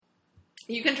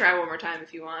You can try one more time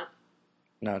if you want.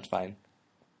 No, it's fine.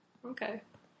 Okay.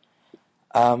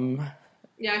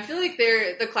 Yeah, I feel like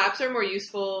the claps are more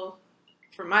useful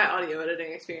from my audio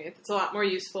editing experience. It's a lot more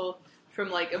useful from,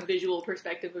 like, a visual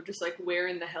perspective of just, like, where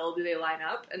in the hell do they line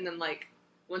up? And then, like,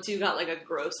 once you got, like, a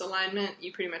gross alignment,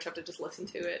 you pretty much have to just listen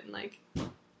to it and, like,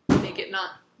 make it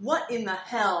not... What in the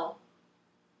hell?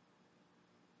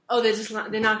 Oh,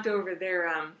 they knocked over their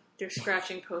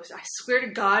scratching post. I swear to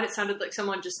God, it sounded like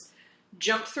someone just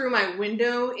jumped through my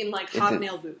window in, like,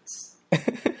 hobnail boots.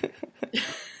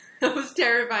 That was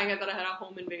terrifying. I thought I had a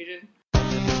home invasion.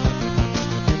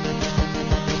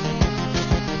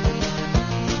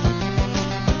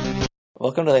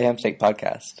 Welcome to the Hamsteak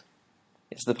Podcast.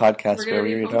 It's the podcast where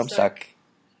we read Homestuck.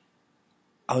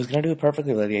 I was going to do it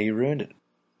perfectly, Lydia. You ruined it.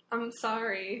 I'm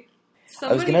sorry.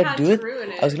 Somebody had to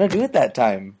ruin it. I was going to do it that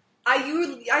time.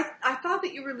 I thought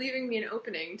that you were leaving me an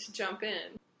opening to jump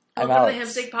in. Welcome to the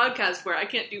Hamsteak Podcast where I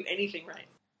can't do anything right.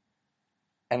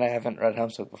 And I haven't read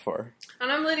Homestuck before.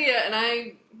 And I'm Lydia, and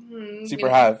I...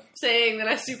 have. Saying that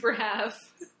I super have.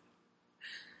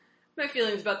 My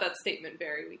feelings about that statement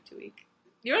vary week to week.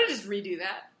 You want to just redo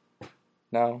that?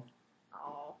 No.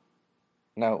 Oh.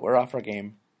 No, we're off our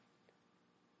game.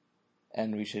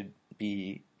 And we should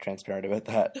be transparent about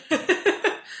that.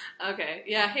 Okay.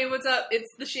 Yeah, hey, what's up?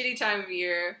 It's the shitty time of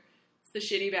year. It's the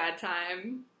shitty bad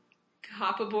time.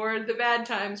 Hop aboard the bad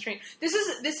times train. This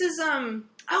is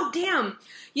oh damn.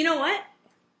 You know what?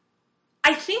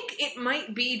 I think it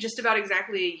might be just about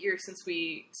exactly a year since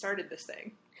we started this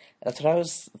thing. That's what I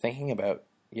was thinking about.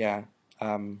 Yeah.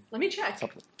 Let me check.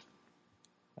 Something.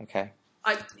 Okay.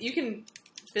 You can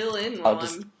fill in while I'll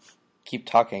just keep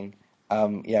talking.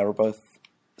 Yeah, we're both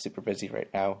super busy right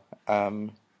now.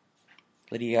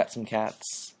 Lydia got some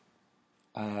cats.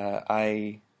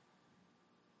 I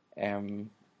am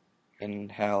in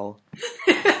hell.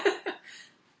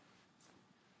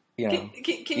 You know.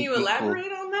 Can you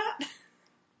elaborate on that?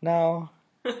 No.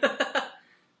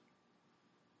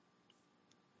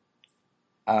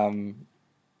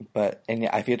 But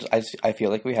I feel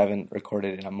like we haven't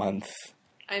recorded in a month.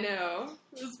 I know.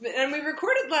 And we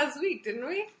recorded last week, didn't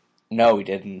we? No, we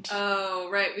didn't. Oh,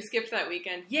 right. We skipped that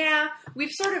weekend. Yeah,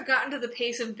 we've sort of gotten to the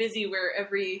pace of busy where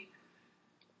every,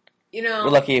 We're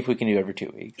lucky if we can do every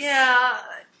 2 weeks.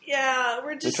 Yeah,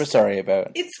 we're just... Which we're sorry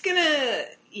about. It's gonna...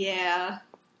 Yeah.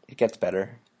 It gets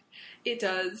better. It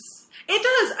does. It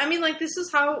does. I mean, like, this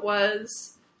is how it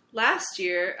was last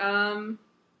year.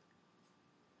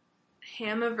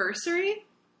 Hamiversary?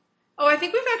 Oh, I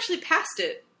think we've actually passed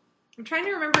it. I'm trying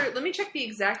to remember. Let me check the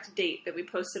exact date that we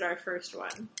posted our first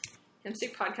one.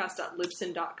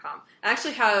 hamsteakpodcast.libsyn.com. I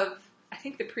actually have, I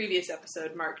think, the previous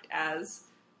episode marked as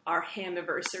our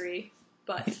Hamiversary,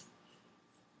 but...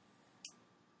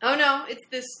 Oh no,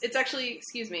 it's actually,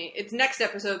 excuse me, it's next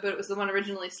episode, but it was the one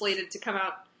originally slated to come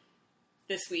out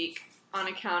this week on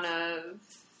account of,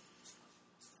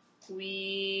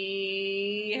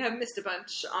 we have missed a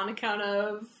bunch on account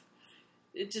of,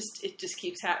 it just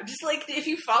keeps happening. Just like, if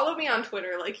you follow me on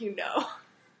Twitter, like, you know.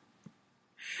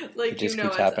 Like, it just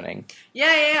keeps happening.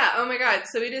 Yeah. Oh my god,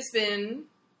 so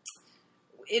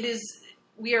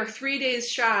we are 3 days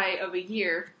shy of a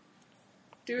year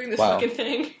doing this fucking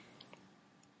thing.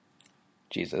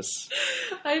 Jesus.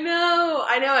 I know.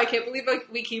 I can't believe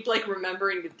we keep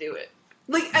remembering to do it.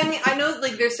 I mean, I know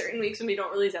there's certain weeks when we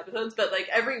don't release episodes, but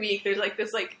every week there's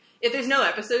this if there's no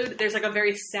episode, there's a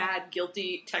very sad,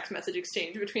 guilty text message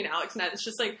exchange between Alex and I. It's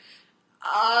just do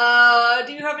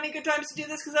you have any good times to do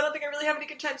this? Because I don't think I really have any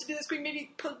good times to do this. Can we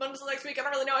maybe postpone until next week? I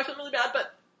don't really know. I feel really bad,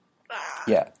 but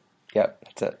yeah,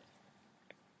 that's it.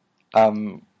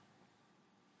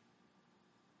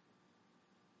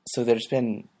 So there's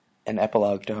been an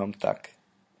epilogue to Homestuck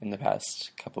in the past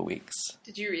couple weeks.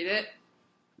 Did you read it?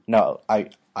 No, I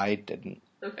didn't.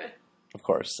 Okay. Of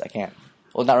course, I can't.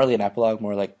 Well, not really an epilogue,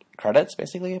 more like credits,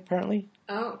 basically, apparently.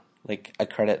 Oh. Like a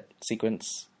credit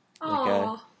sequence.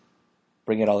 Oh.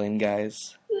 Bring it all in,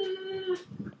 guys.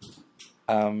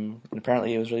 And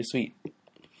apparently it was really sweet.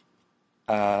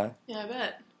 Yeah, I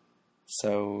bet.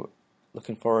 So,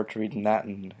 looking forward to reading that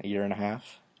in a year and a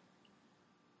half.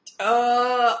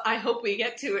 I hope we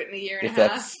get to it in a year and a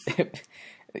half.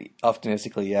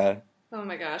 Optimistically, yeah. Oh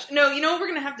my gosh. No, you know what we're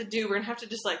going to have to do? We're going to have to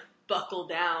just, buckle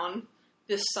down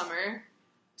this summer.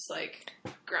 Just,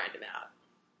 grind them out.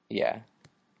 Yeah.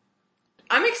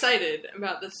 I'm excited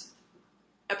about this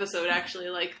episode, actually.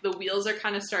 The wheels are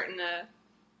kind of starting to...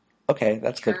 Okay,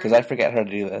 that's good, because I forget how to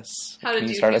do this. Can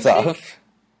you start us off?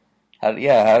 How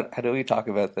do we talk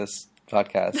about this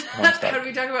podcast, Homestuck? How do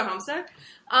we talk about Homestuck?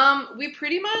 We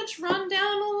pretty much run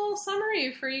down a little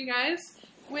summary for you guys.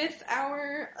 with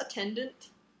our attendant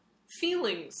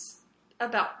feelings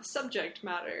about the subject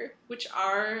matter, which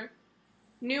are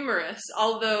numerous,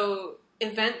 although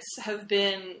events have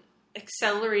been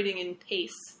accelerating in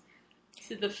pace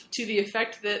to the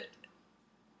effect that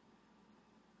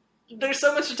there's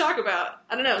so much to talk about.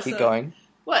 I don't know. Keep going.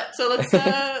 What? So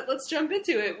let's jump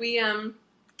into it.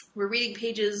 We're reading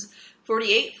pages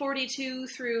 48, 42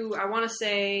 through, I want to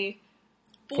say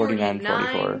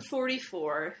 49,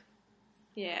 44.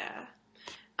 Yeah.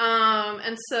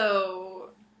 And so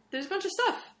there's a bunch of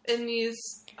stuff in these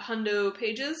hundo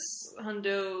pages,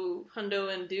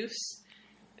 hundo and deuce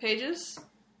pages.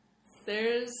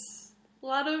 There's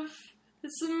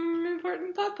some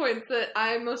important plot points that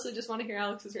I mostly just want to hear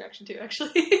Alex's reaction to, actually.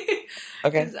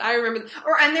 Okay. I remember,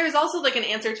 and there's also like an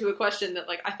answer to a question that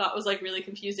like I thought was like really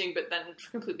confusing, but then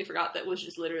completely forgot that was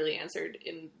just literally answered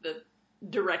in the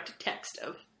direct text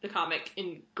of the comic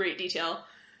in great detail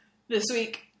this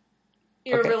week.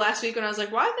 You remember last week when I was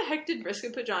like, why the heck did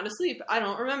Vriska put John to sleep? I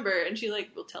don't remember. And she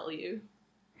like will tell you.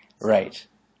 So, right.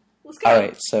 Let's go. All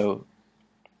right. So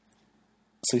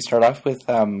we start off with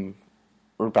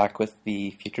we're back with the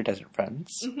Future Desert Friends,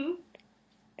 Mm-hmm.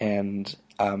 and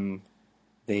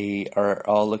they are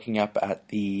all looking up at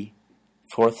the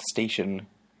 4th station,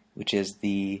 which is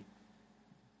the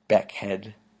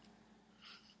Beckhead,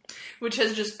 which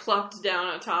has just plopped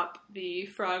down atop the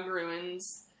frog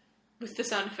ruins with the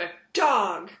sound effect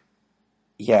dog.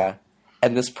 Yeah,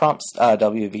 and this prompts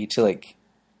WV to like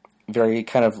very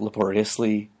kind of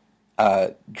laboriously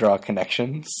draw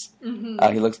connections.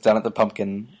 Mm-hmm. He looks down at the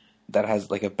pumpkin that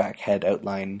has like a backhead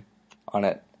outline on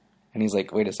it, and he's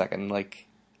like, "Wait a second, like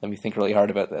let me think really hard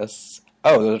about this.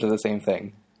 Oh, those are the same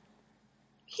thing."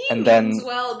 He and means then,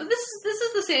 well, but this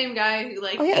is the same guy who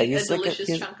like ate a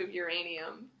delicious chunk of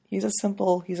uranium. He's a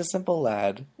simple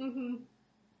lad.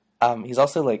 Mm-hmm. He's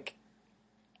also like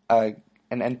an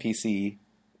NPC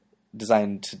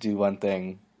designed to do one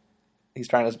thing. He's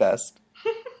trying his best.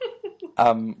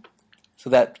 So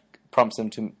that prompts him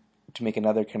to make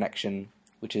another connection,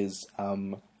 which is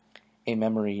a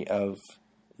memory of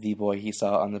the boy he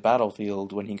saw on the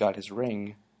battlefield when he got his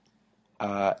ring,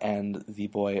 and the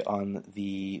boy on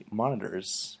the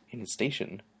monitors in his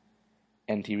station.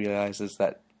 And he realizes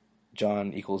that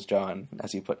John equals John,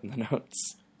 as he put in the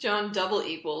notes. John double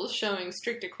equals, showing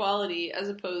strict equality as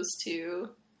opposed to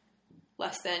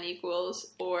less than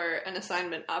equals or an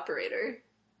assignment operator.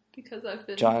 Because I've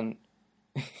been... John...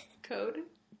 Code.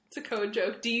 It's a code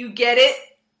joke. Do you get it?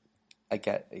 I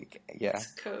get... Yeah.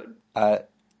 It's code.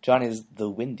 John is the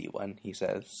windy one, he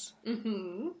says.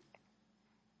 Mm-hmm.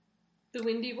 The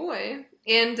windy boy.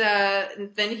 And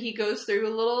then he goes through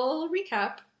a little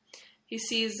recap. He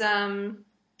sees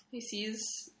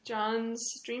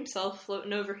John's dream self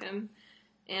floating over him,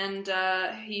 and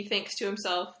he thinks to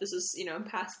himself, this is,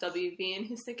 past WV, and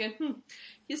he's thinking,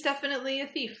 he's definitely a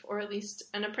thief, or at least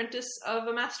an apprentice of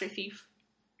a master thief.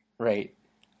 Right.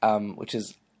 Which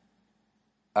is,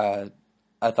 I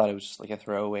thought it was just like a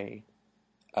throwaway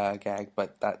gag,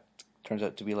 but that turns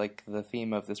out to be like the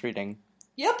theme of this reading.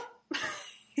 Yep.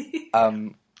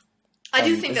 I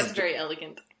do think that's very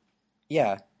elegant.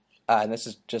 Yeah. And this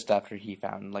is just after he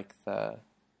found, like, the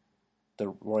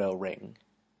royal ring.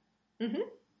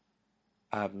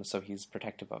 Mm-hmm. So he's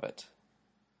protective of it.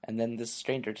 And then this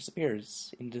stranger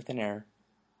disappears into thin air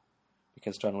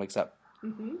because John wakes up.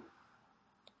 Mm-hmm.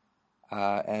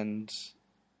 And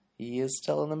he is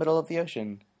still in the middle of the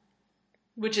ocean.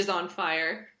 Which is on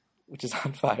fire. Which is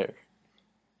on fire.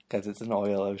 Because it's an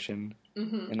oil ocean.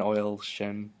 Mm-hmm. An oil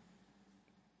shin.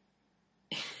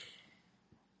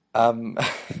 And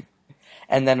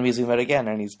then we zoom out again,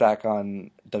 and he's back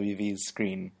on WV's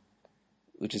screen,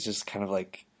 which is just kind of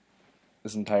like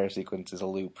this entire sequence is a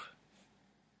loop.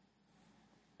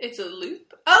 It's a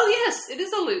loop? Oh, yes, it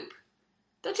is a loop.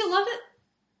 Don't you love it?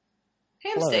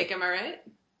 Ham steak, am I right?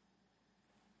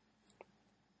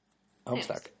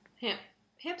 Homestuck.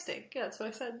 Ham steak, yeah, that's what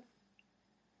I said.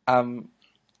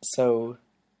 So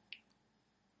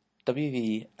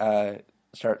WV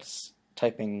starts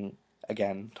typing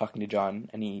again, talking to John,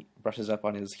 and he brushes up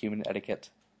on his human etiquette,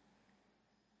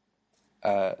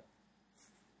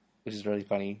 which is really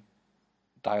funny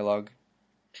dialogue.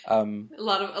 A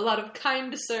lot of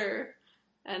kind sir,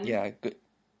 and yeah, good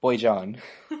boy, John.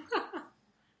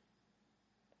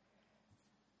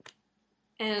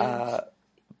 And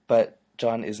but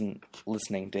John isn't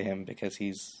listening to him because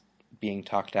he's being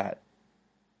talked at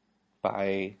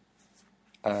by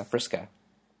Vriska.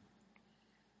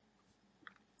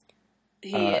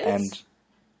 He is? And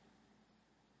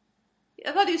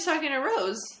I thought he was talking to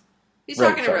Rose. He's right,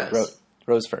 talking to Rose.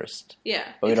 Rose first. Yeah,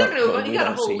 But we he's talking don't- to. He got a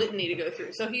don't whole see. litany to go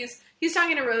through. So he's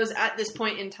talking to Rose at this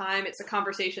point in time. It's a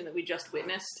conversation that we just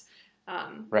witnessed, where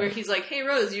Right. he's like, "Hey,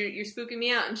 Rose, you're spooking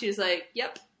me out," and she's like,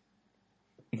 "Yep."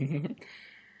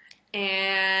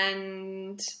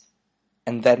 And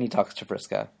then he talks to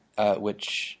Vriska,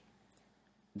 which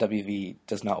WV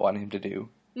does not want him to do.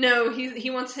 no, he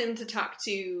wants him to talk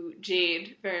to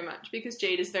Jade very much because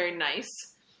Jade is very nice.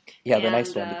 Yeah, the And,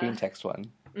 nice one, the green text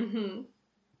one. Mm-hmm.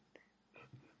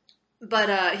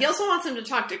 But he also wants him to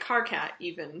talk to Karkat,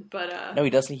 even. But No, he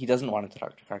doesn't. He doesn't want him to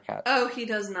talk to Karkat. oh, he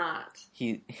does not.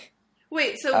 He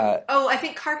Wait, so I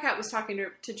think Karkat was talking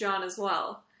to John as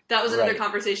well. That was another Right.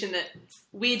 conversation that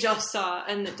we just saw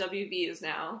and that WB is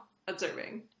now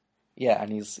observing. Yeah,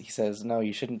 and he says, no,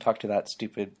 you shouldn't talk to that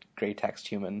stupid gray text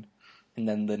human. And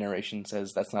then the narration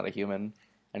says, that's not a human.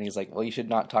 And he's like, well, you should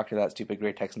not talk to that stupid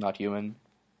gray text not human.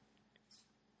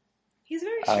 He's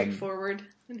very straightforward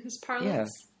in his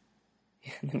parlance.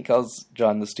 And then he calls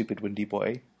John the stupid windy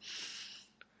boy.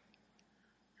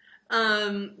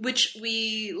 Which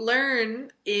we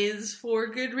learn is for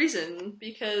good reason,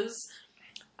 because,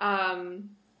 well,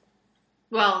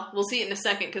 we'll see it in a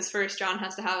second, because first John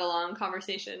has to have a long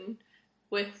conversation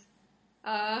with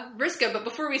Vriska, but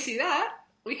before we see that,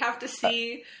 we have to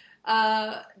see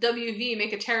WV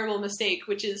make a terrible mistake,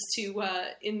 which is to,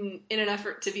 in an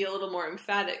effort to be a little more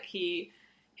emphatic, he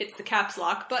hits the caps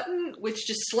lock button, which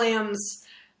just slams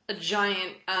a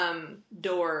giant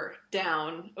door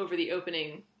down over the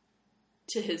opening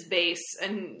to his base,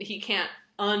 and he can't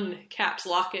uncaps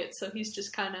lock it, so he's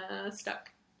just kind of stuck.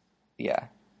 Yeah.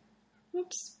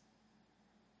 Whoops.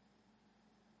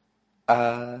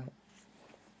 So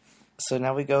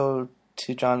now we go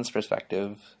to John's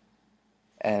perspective,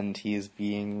 and he's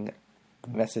being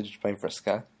messaged by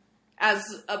Vriska. As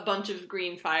a bunch of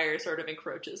green fire sort of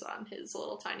encroaches on his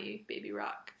little tiny baby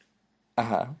rock.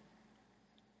 Uh-huh.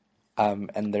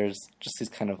 And there's just these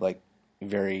kind of, like,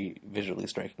 very visually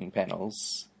striking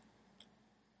panels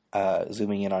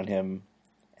zooming in on him,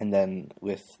 and then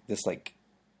with this, like,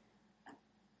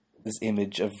 this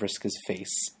image of Vriska's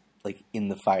face, like, in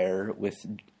the fire with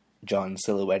John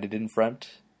silhouetted in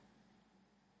front.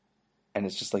 And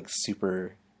it's just, like,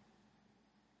 super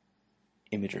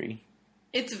imagery.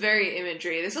 It's very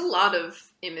imagery. There's a lot of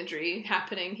imagery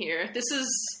happening here. This is,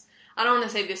 I don't want to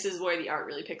say this is where the art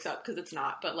really picks up, because it's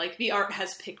not, but, like, the art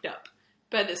has picked up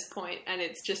by this point, and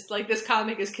it's just, like, this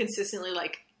comic is consistently,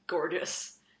 like,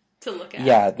 gorgeous to look at.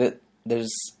 Yeah,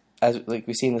 there's, as, like,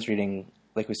 we see in this reading,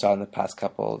 like we saw in the past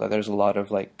couple, that there's a lot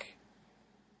of, like,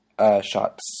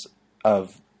 shots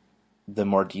of the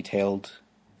more detailed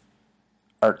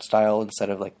art style instead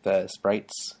of, like, the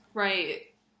sprites. Right.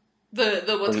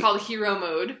 The what's called hero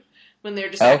mode, when they're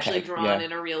just Okay, actually drawn yeah.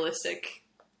 in a realistic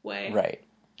way. Right.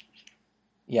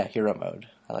 Yeah, hero mode.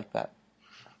 I like that.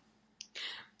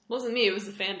 Wasn't me, it was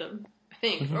the fandom, I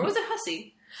think. Or was it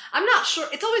Hussey? I'm not sure.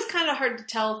 It's always kind of hard to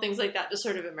tell things like that just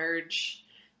sort of emerge.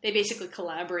 They basically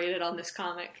collaborated on this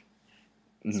comic.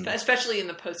 Especially in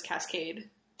the post-Cascade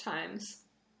times.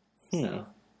 So,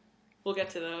 we'll get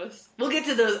to those.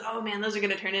 Oh man, those are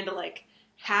going to turn into, like,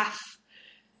 half,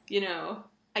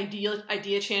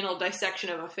 idea channel dissection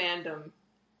of a fandom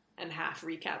and half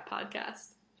recap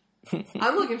podcast.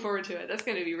 I'm looking forward to it. That's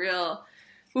going to be real.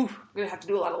 Ooh, I'm going to have to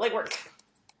do a lot of legwork.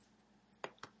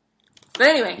 But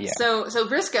anyway, Yeah. so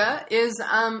Vriska is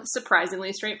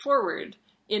surprisingly straightforward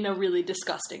in a really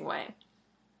disgusting way.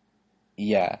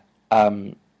 Yeah.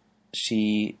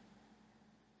 She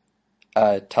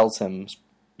tells him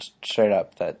straight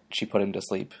up that she put him to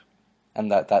sleep,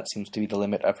 and that seems to be the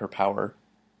limit of her power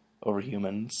over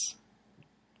humans.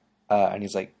 And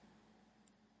he's like,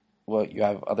 well, you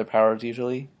have other powers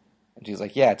usually? And she's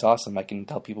like, yeah, it's awesome. I can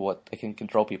tell people I can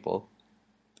control people.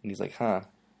 And he's like, huh.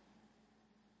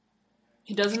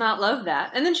 He does not love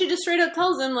that. And then she just straight up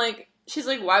tells him, like, she's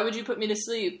like, why would you put me to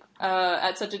sleep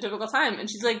at such a difficult time? And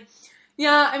she's like,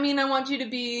 yeah, I mean, I want you to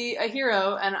be a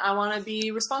hero, and I want to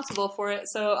be responsible for it,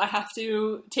 so I have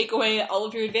to take away all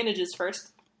of your advantages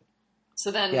first.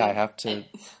 So then... Yeah, I have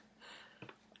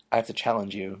to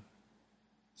challenge you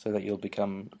so that you'll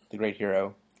become the great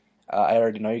hero. I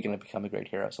already know you're going to become a great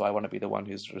hero, so I want to be the one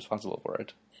who's responsible for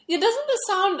it. Yeah, doesn't this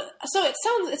sound... So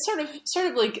it's sort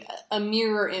of like a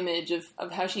mirror image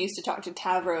of how she used to talk to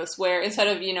Tavros, where instead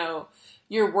of,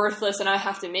 you're worthless and I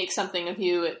have to make something of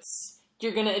you, it's,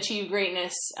 you're going to achieve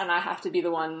greatness and I have to be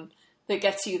the one that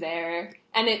gets you there.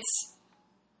 And it's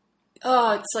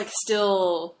like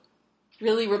still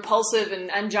really repulsive,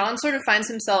 and John sort of finds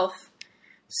himself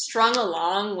strung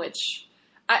along, which,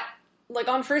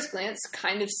 on first glance,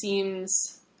 kind of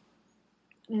seems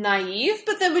naive,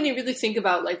 but then when you really think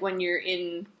about, like, when you're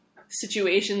in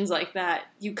situations like that,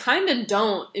 you kind of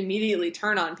don't immediately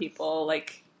turn on people,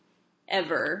 like,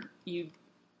 ever. You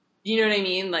know what I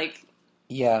mean? Like...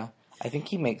 Yeah, I think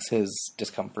he makes his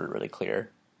discomfort really clear.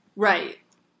 Right.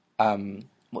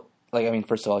 Like, I mean,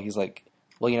 first of all, he's like,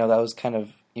 well, that was kind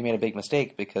of... You made a big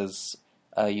mistake because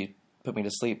you put me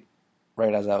to sleep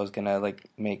right as I was gonna, like,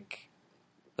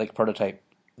 prototype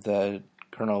the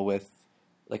kernel with,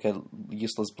 like, a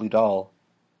useless blue doll.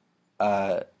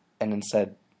 And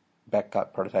instead, Beck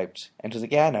got prototyped. And she's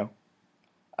like, yeah, I know.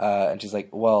 And she's like,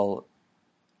 well,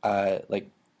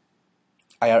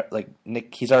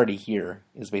 Nick, he's already here,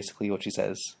 is basically what she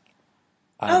says.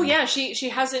 Oh, yeah, she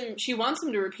has him, she wants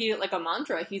him to repeat it like a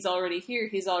mantra. He's already here,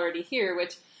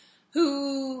 which,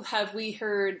 who have we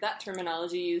heard that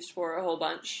terminology used for a whole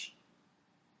bunch?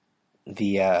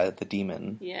 The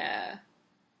demon. Yeah.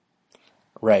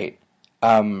 Right.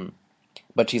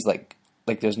 But she's like,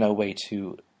 there's no way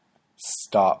to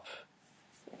stop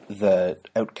the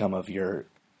outcome of your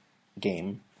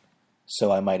game,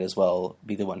 so I might as well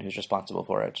be the one who's responsible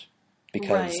for it.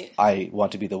 Because right. I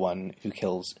want to be the one who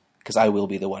kills... Because I will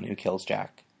be the one who kills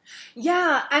Jack.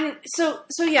 Yeah, and so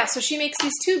she makes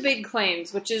these two big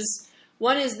claims, which is...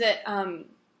 One is that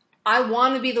I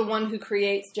want to be the one who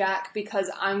creates Jack because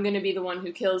I'm going to be the one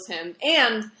who kills him.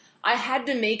 And I had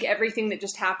to make everything that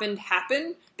just happened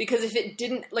happen, because if it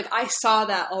didn't... Like, I saw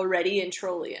that already in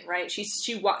Trollian, right?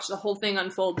 She watched the whole thing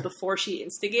unfold before she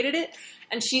instigated it.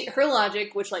 And her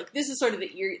logic, which, like, this is sort of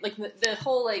the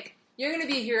whole, like... You're going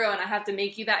to be a hero, and I have to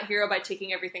make you that hero by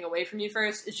taking everything away from you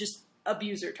first. It's just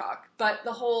abuser talk. But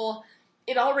the whole,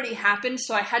 it already happened,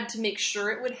 so I had to make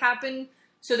sure it would happen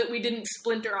so that we didn't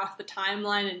splinter off the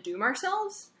timeline and doom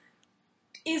ourselves,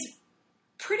 is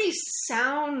pretty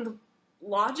sound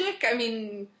logic. I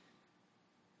mean,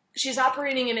 she's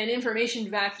operating in an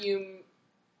information vacuum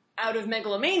out of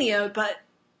megalomania, but,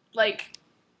 like,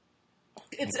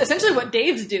 it's essentially what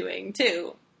Dave's doing,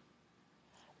 too.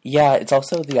 Yeah, it's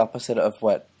also the opposite of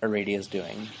what Aradia is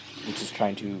doing, which is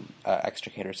trying to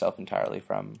extricate herself entirely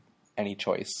from any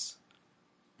choice.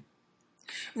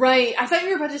 Right. I thought you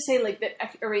were about to say, like, that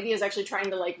Aradia is actually trying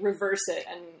to, like, reverse it,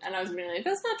 and I was being like,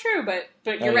 that's not true, but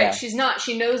you're right, yeah. She's not.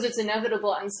 She knows it's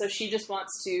inevitable, and so she just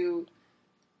wants to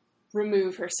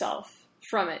remove herself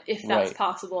from it, if that's right.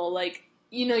 possible. Like,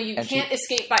 you can't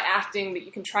escape by acting, but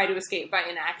you can try to escape by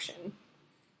inaction.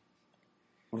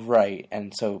 Right,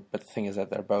 and so, but the thing is that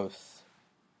they're both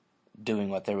doing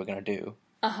what they were going to do.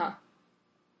 Uh-huh.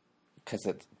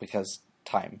 Because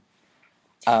time.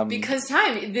 Because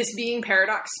time, this being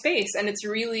paradox space, and it's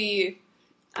really,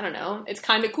 I don't know, it's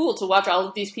kind of cool to watch all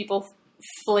of these people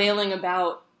flailing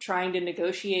about trying to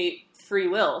negotiate free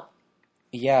will.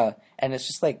 Yeah, and it's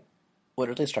just like, what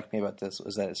really struck me about this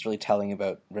was that it's really telling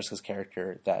about Vriska's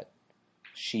character that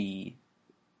she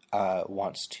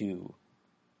wants to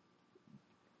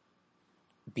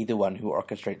be the one who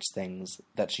orchestrates things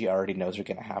that she already knows are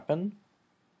going to happen.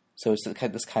 So it's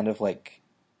this kind of, like,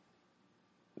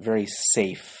 very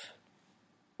safe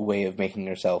way of making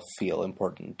herself feel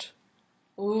important.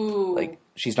 Ooh. Like,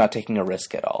 she's not taking a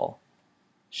risk at all.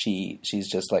 She's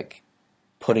just, like,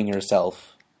 putting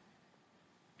herself...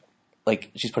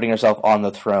 Like, she's putting herself on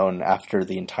the throne after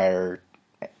the entire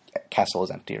castle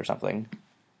is empty or something.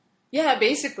 Yeah,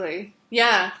 basically.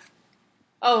 Yeah.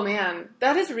 Oh, man.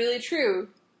 That is really true.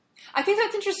 I think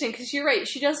that's interesting, because you're right.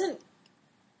 She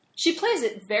plays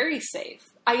it very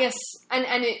safe, I guess, and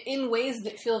in ways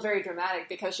that feel very dramatic,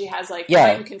 because she has, like,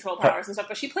 mind control powers and stuff,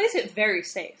 but she plays it very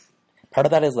safe. Part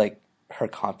of that is, like, her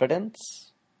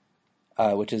confidence,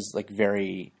 which is, like,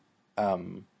 very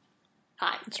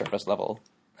high. Surface level.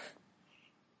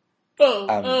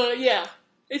 Oh, yeah.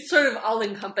 It's sort of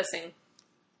all-encompassing.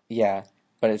 Yeah,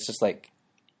 but it's just, like...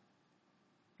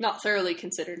 Not thoroughly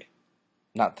considered.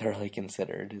 Not thoroughly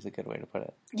considered is a good way to put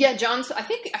it. Yeah, John, I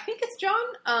think it's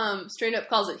John, straight up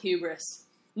calls it hubris.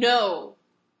 No.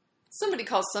 Somebody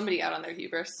calls somebody out on their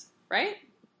hubris, right?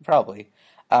 Probably.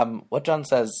 What John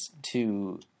says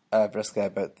to Vriska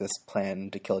about this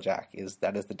plan to kill Jack is,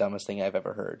 that is the dumbest thing I've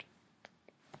ever heard.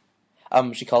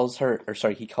 He calls her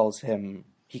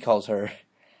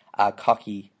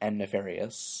cocky and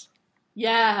nefarious.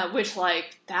 Yeah, which,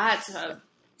 like, that's a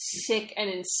sick and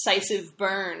incisive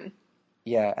burn.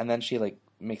 Yeah, and then she, like,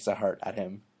 makes a heart at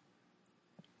him.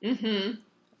 Mm-hmm.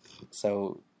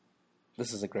 So,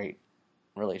 this is a great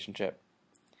relationship.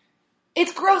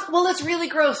 It's gross. Well, it's really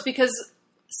gross, because,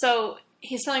 so,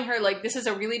 he's telling her, like, this is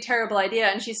a really terrible idea,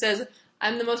 and she says,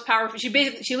 I'm the most powerful... She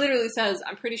literally says,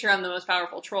 I'm pretty sure I'm the most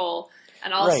powerful troll,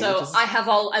 and also, right,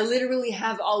 I literally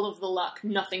have all of the luck.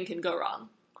 Nothing can go wrong.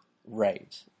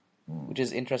 Right. Which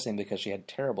is interesting because she had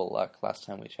terrible luck last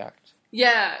time we checked.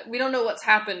 Yeah, we don't know what's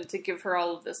happened to give her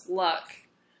all of this luck.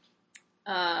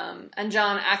 And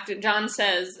John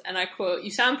says, and I quote,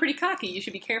 "You sound pretty cocky. You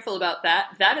should be careful about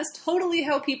that. That is totally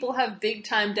how people have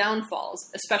big-time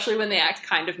downfalls, especially when they act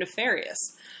kind of nefarious."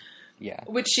 Yeah.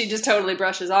 Which she just totally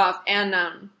brushes off. And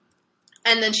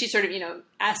then she sort of,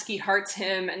 ASCII hearts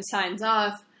him and signs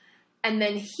off. And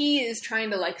then he is trying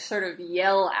to, like, sort of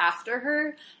yell after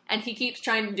her. And he keeps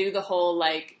trying to do the whole,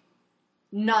 like,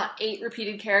 not 8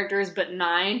 repeated characters, but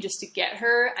 9 just to get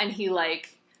her. And he,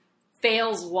 like,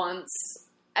 fails once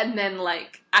and then,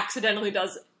 like, accidentally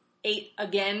does 8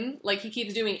 again. Like, he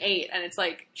keeps doing 8, and it's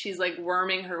like she's, like,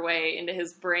 worming her way into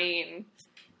his brain.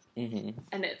 Mm-hmm.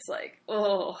 And it's like,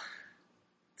 oh,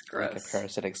 it's gross. Like a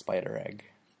parasitic spider egg.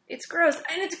 It's gross.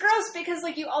 And it's gross because,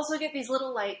 like, you also get these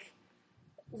little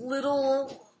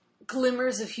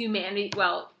glimmers of humanity.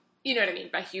 Well, you know what I mean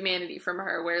by humanity from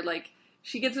her, where, like,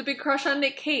 she gets a big crush on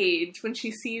Nick Cage when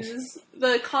she sees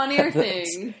the Con Air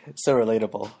thing. So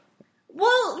relatable.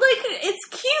 Well, like, it's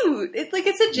cute.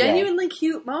 It's a genuinely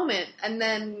cute moment. And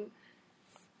then,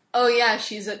 oh yeah,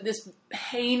 she's this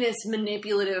heinous,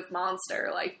 manipulative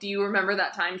monster. Like, do you remember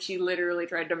that time she literally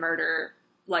tried to murder,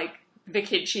 like, the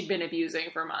kid she'd been abusing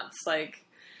for months? Like,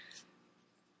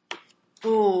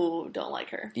 ooh, don't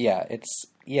like her. Yeah, it's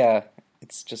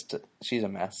just, she's a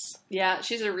mess. Yeah,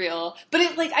 she's a real, but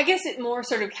I guess it more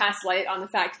sort of casts light on the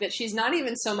fact that she's not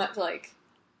even so much, like,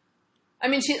 I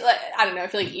mean, I don't know, I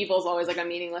feel like evil's always, like, a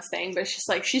meaningless thing, but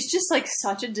she's just, like,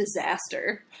 such a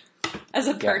disaster as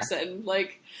a person. Yeah.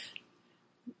 Like,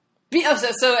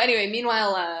 so anyway,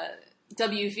 meanwhile,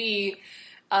 WV,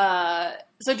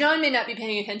 so John may not be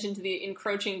paying attention to the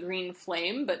encroaching green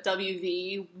flame, but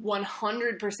WV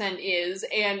 100% is,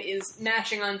 and is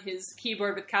mashing on his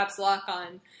keyboard with caps lock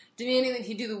on, demanding that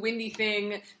he do the windy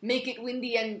thing, make it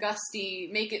windy and gusty,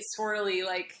 make it swirly,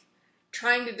 like,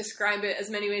 trying to describe it as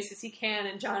many ways as he can,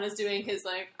 and John is doing his,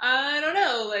 like, I don't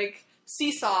know, like,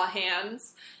 seesaw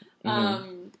hands.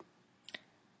 Mm-hmm.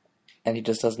 And he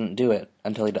just doesn't do it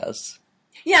until he does.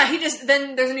 Yeah,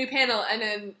 then there's a new panel, and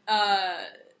then,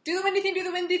 do the windy thing, do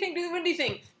the windy thing, do the windy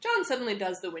thing. John suddenly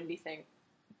does the windy thing.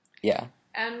 Yeah.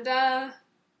 And, tell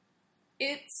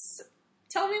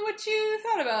me what you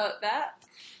thought about that.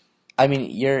 I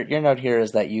mean, your note here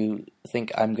is that you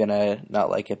think I'm gonna not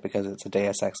like it because it's a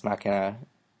Deus Ex Machina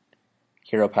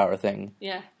hero power thing.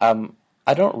 Yeah. I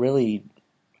didn't really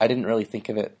think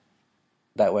of it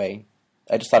that way.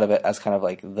 I just thought of it as kind of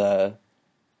like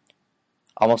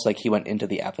almost like he went into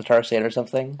the Avatar state or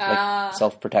something, like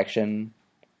self-protection.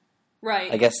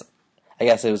 Right. I guess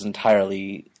it was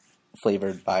entirely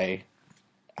flavored by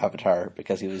Avatar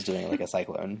because he was doing like a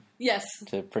cyclone. Yes.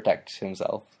 To protect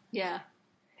himself. Yeah.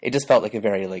 It just felt like a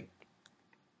very, like,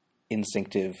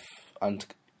 instinctive,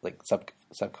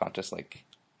 subconscious, like,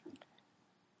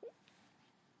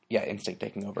 yeah, instinct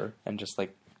taking over. And just,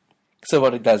 like, so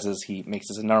what it does is he makes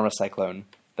this enormous cyclone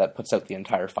that puts out the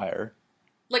entire fire.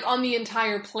 Like, on the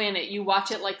entire planet, you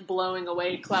watch it, like, blowing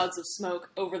away clouds of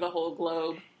smoke over the whole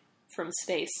globe from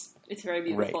space. It's very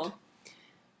beautiful.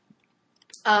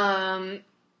 Right.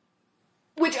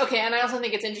 And I also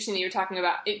think it's interesting that you're talking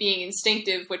about it being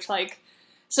instinctive, which, like,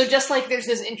 so just like there's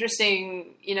this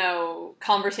interesting,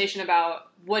 conversation about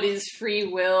what is free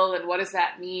will and what does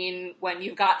that mean when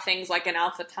you've got things like an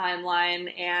alpha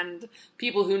timeline and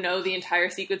people who know the entire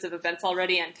sequence of events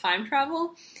already and time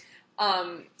travel.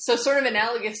 So sort of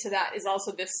analogous to that is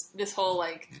also this whole,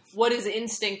 like, what is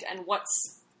instinct and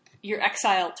what's your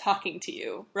exile talking to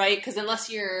you, right? Because unless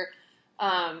you're,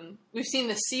 we've seen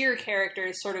the seer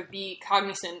characters sort of be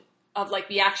cognizant of, like,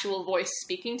 the actual voice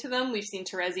speaking to them. We've seen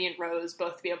Terezi and Rose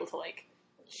both be able to, like,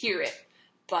 hear it.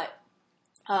 But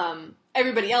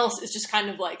everybody else is just kind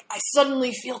of like, I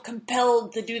suddenly feel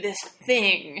compelled to do this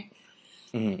thing.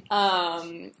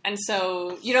 Mm-hmm. And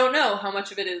so you don't know how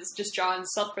much of it is just John's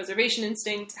self-preservation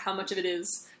instinct, how much of it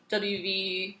is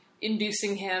WV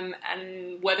inducing him,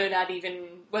 and whether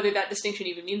that distinction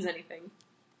even means anything.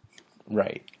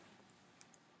 Right.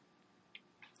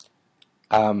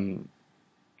 Then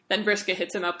Vriska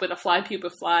hits him up with a fly pupa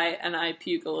fly, and I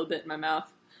puke a little bit in my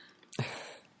mouth.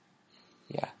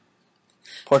 Yeah.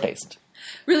 Poor taste.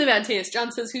 Really bad taste.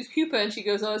 John says, who's pupa? And she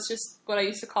goes, oh, it's just what I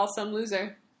used to call some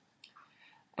loser.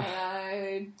 And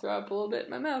I throw up a little bit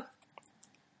in my mouth.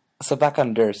 So back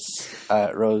on Durst,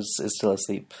 Rose is still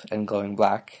asleep and glowing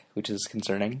black, which is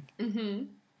concerning. Mm-hmm.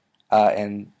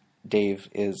 And Dave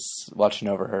is watching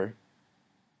over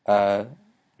her,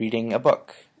 reading a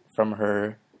book from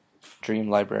her dream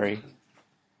library.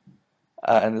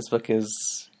 And this book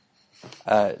is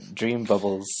Dream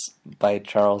Bubbles by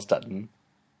Charles Dutton,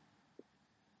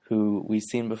 who we've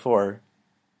seen before,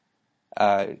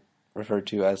 referred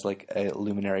to as like a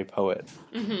luminary poet.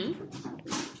 Mm-hmm.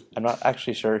 I'm not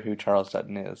actually sure who Charles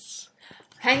Dutton is.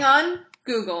 Hang on,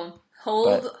 Google.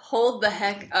 Hold the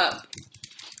heck up.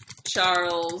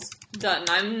 Charles Dutton.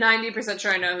 I'm 90%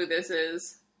 sure I know who this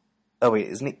is. Oh wait,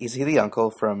 is he the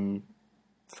uncle from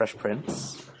Fresh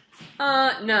Prince?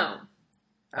 No.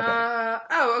 Okay.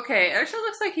 Okay. It actually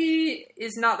looks like he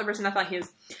is not the person I thought he is.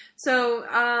 So,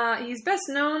 he's best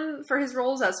known for his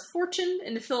roles as Fortune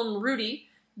in the film Rudy,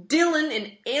 Dylan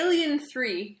in Alien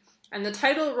 3, and the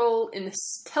title role in the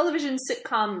television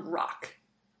sitcom Rock.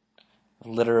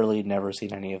 Literally never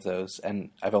seen any of those, and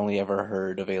I've only ever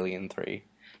heard of Alien 3.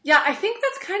 Yeah, I think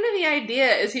that's kind of the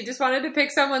idea, is he just wanted to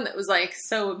pick someone that was, like,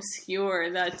 so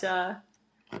obscure that,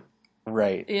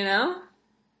 Right. you know?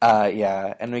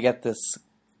 Yeah, and we get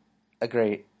a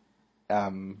great,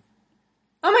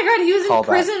 Oh my god, he was in callback.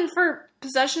 prison for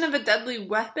possession of a deadly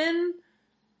weapon?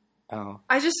 Oh.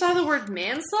 I just saw the word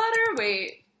manslaughter?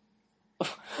 Wait.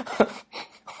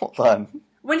 Hold on.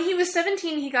 When he was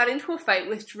 17, he got into a fight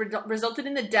which resulted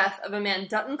in the death of a man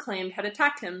Dutton claimed had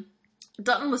attacked him.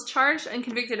 Dutton was charged and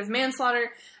convicted of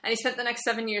manslaughter, and he spent the next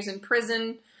 7 years in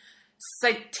prison.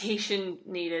 Citation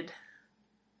needed.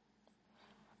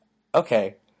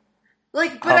 Okay.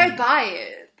 Like, but I buy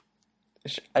it.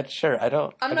 Sure,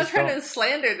 I'm not trying to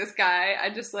slander this guy.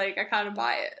 I just, like, I kind of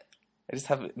buy it. I just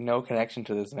have no connection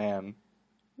to this man.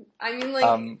 I mean,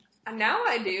 like, now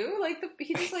I do. Like,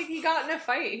 he got in a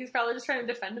fight. He's probably just trying to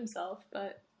defend himself,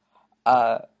 but...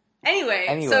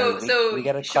 Anyway, so we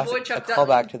get a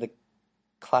callback to the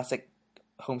classic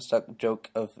Homestuck joke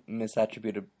of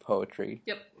misattributed poetry.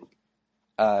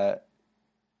 Yep.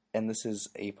 And this is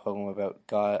a poem about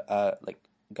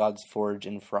God's forge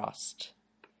in frost.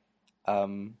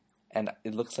 And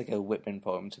it looks like a Whitman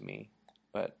poem to me,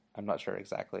 but I'm not sure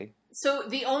exactly. So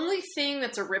the only thing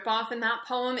that's a ripoff in that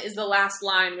poem is the last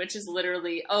line, which is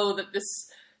literally, that this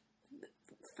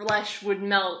flesh would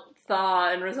melt,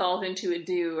 thaw, and resolve into a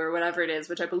dew, or whatever it is,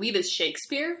 which I believe is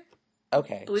Shakespeare.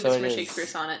 Okay. I believe it's from a Shakespeare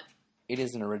sonnet. It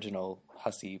is an original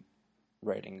Hussey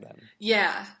writing, then.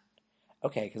 Yeah.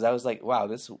 Okay, because I was like, wow,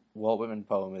 this Walt Whitman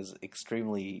poem is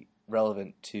extremely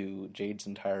relevant to Jade's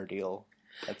entire deal.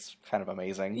 That's kind of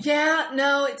amazing. Yeah,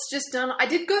 no, it's just done. I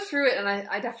did go through it, and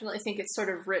I definitely think it's sort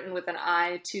of written with an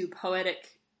eye to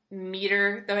poetic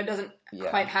meter, though it doesn't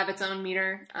quite have its own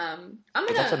meter.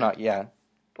 It's also not,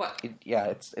 What?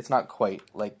 It's not quite,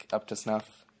 like, up to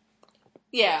snuff.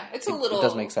 Yeah, it's a little... It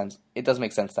does make sense. It does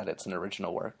make sense that it's an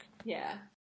original work. Yeah.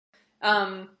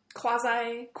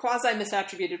 Quasi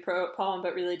misattributed poem,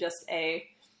 but really just a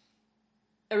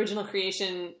original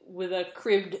creation with a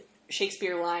cribbed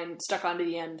Shakespeare line stuck onto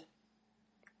the end.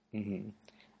 Mm-hmm.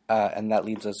 And that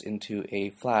leads us into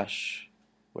a flash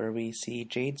where we see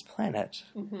Jade's planet.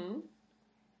 Mm-hmm.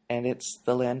 And it's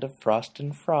the land of frost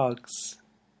and frogs.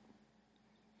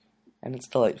 And it's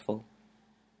delightful.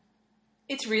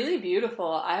 It's really beautiful.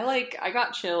 I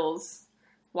got chills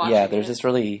watching it. There's this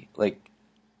really,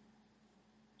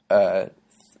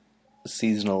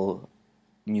 seasonal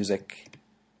music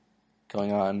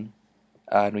going on.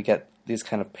 And we get these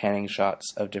kind of panning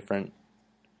shots of different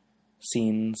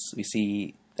scenes. We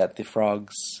see that the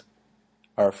frogs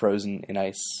are frozen in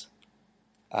ice.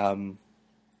 And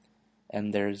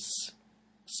there's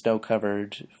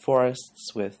snow-covered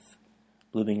forests with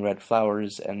blooming red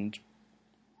flowers and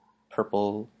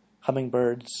purple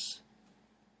hummingbirds.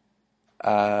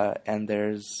 And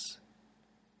there's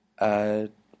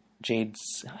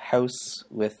Jade's house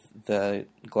with the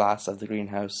glass of the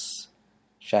greenhouse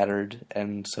shattered,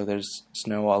 and so there's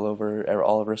snow all over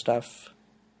her stuff.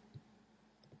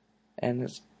 And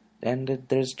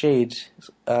there's Jade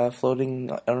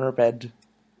floating on her bed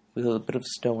with a bit of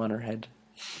snow on her head.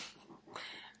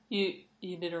 You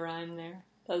did a rhyme there.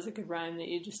 That was a good rhyme that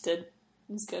you just did. It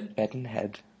was good. Bed and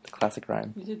head, the classic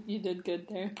rhyme. You did good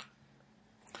there.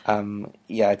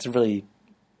 It's a really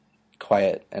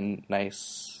quiet and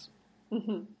nice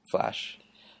flash.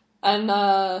 And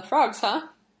frogs, huh?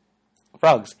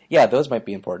 Frogs. Yeah, those might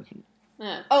be important.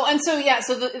 Yeah. Oh, and so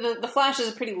the flash is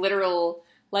a pretty literal,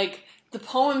 like, the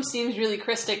poem seems really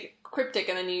cryptic,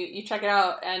 and then you check it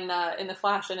out, and in the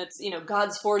flash, and it's,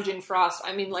 God's forge in frost.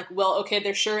 I mean, like, well, okay,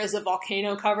 there sure is a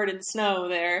volcano covered in snow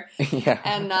there. Yeah.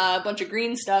 And a bunch of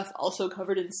green stuff also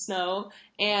covered in snow.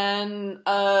 And,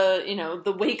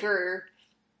 the waker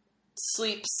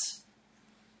sleeps.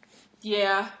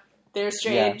 Yeah, there's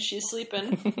Jade. Yeah. She's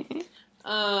sleeping.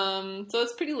 So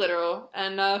it's pretty literal.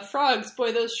 And frogs,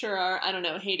 boy, those sure are, I don't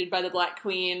know, hated by the Black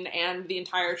Queen and the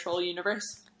entire troll universe.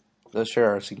 those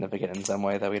sure are significant in some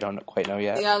way that we don't quite know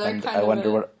yet. Yeah, they're and kind I of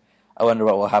wonder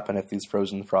what will happen if these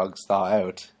frozen frogs thaw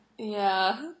out.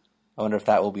 Yeah. I wonder if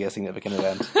that will be a significant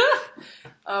event.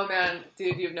 Oh man,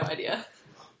 dude, you have no idea.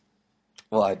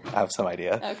 Well, I have some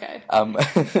idea. Okay.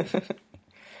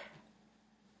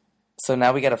 So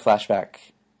now we get a flashback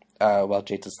while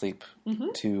Jade's asleep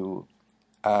to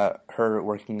her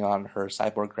working on her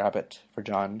cyborg rabbit for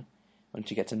John when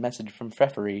she gets a message from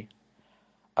Pfeffery,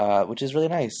 which is really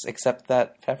nice, except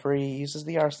that Pfeffery uses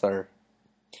the R slur,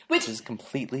 which is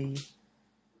completely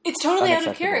It's totally out of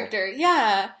unacceptable. character,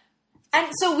 yeah. And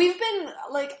so we've been,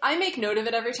 like, I make note of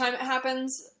it every time it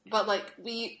happens, but, like,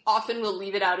 we often will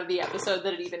leave it out of the episode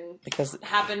that it even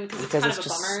happened, because it's kind of a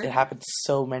bummer. It happens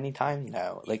so many times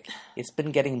now. Like, it's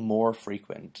been getting more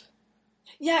frequent.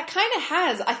 Yeah, it kind of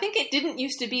has. I think it didn't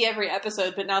used to be every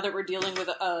episode, but now that we're dealing with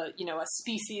a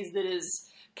species that is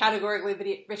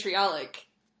categorically vitriolic,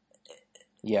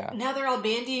 yeah, now they're all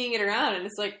bandying it around, and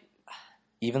it's like...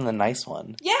 Even the nice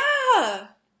one. Yeah!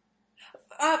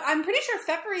 I'm pretty sure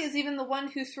Pfeffery is even the one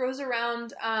who throws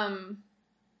around,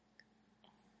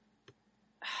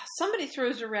 somebody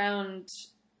throws around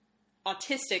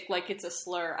autistic like it's a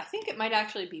slur. I think it might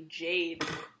actually be Jade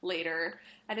later.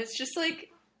 And it's just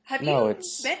like, have you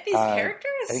met these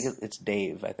characters? I think it's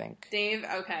Dave, I think. Dave?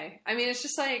 Okay. I mean, it's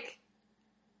just like,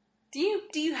 do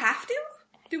you have to?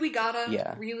 Do we gotta?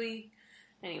 Yeah. Really?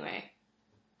 Anyway,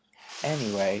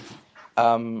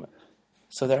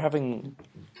 so they're having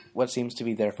what seems to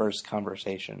be their first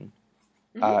conversation,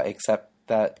 except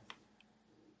that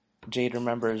Jade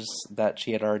remembers that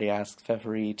she had already asked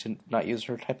Pfeffery to not use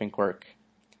her typing quirk,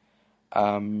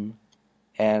 and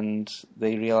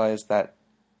they realize that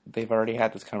they've already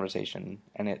had this conversation,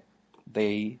 and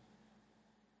they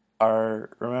are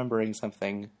remembering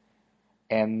something,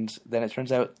 and then it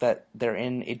turns out that they're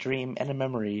in a dream and a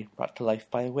memory brought to life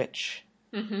by a witch.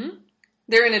 Mm-hmm.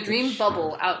 They're in a dream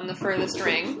bubble out in the furthest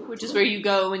ring, which is where you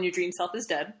go when your dream self is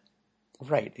dead.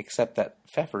 Right, except that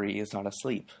Pfeffery is not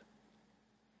asleep.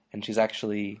 And she's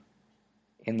actually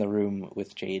in the room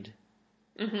with Jade.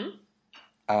 Mm-hmm.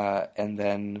 And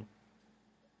then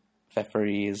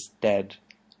Pfeffery is dead.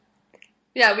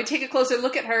 Yeah, we take a closer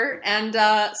look at her, and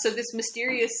so this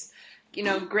mysterious,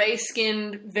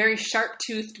 gray-skinned, very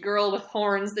sharp-toothed girl with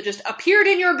horns that just appeared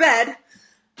in your bed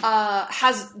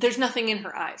there's nothing in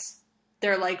her eyes.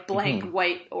 They're like blank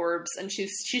white orbs, and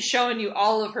she's showing you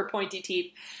all of her pointy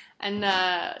teeth. And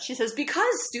she says,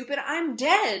 "Because, stupid, I'm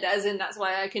dead," as in that's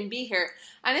why I can be here.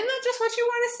 And isn't that just what you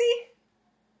want to see?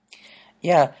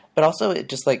 Yeah, but also it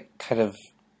just kind of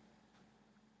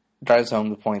drives home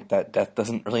the point that death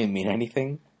doesn't really mean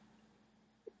anything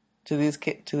to these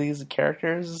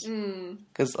characters.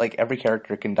 Because every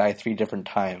character can die 3 different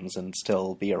times and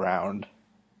still be around.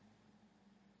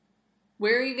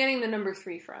 Where are you getting the number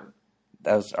 3 from?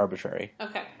 That was arbitrary.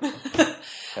 Okay.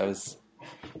 That was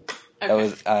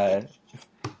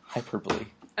hyperbole.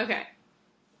 Okay.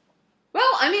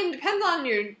 Well, I mean, depending on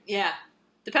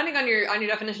your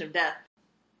definition of death.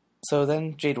 So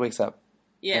then Jade wakes up.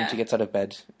 Yeah. And she gets out of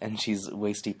bed, and she's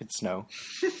waist deep in snow.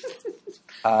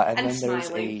 And then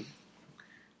smiling.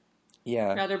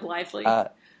 there's rather blithely. And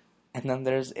then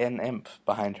there's an imp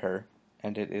behind her,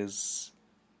 and it is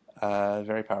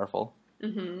very powerful.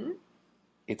 Mm-hmm.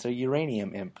 It's a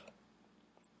uranium imp,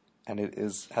 and it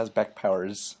has Beck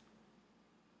powers.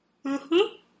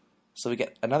 Mm-hmm. So we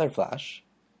get another flash,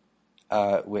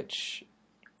 in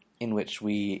which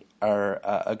we are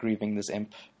aggrieving this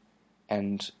imp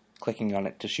and clicking on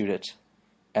it to shoot it,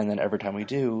 and then every time we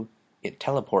do, it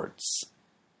teleports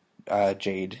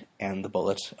Jade and the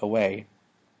bullet away.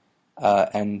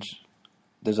 And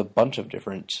there's a bunch of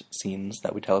different scenes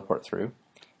that we teleport through,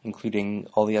 including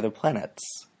all the other planets.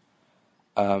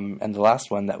 And the last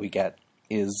one that we get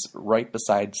is right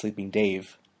beside sleeping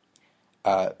Dave,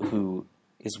 who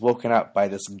is woken up by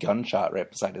this gunshot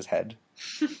right beside his head,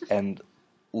 and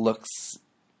looks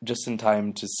just in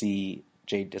time to see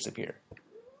Jade disappear.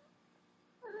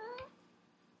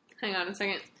 Hang on a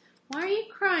second. Why are you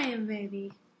crying,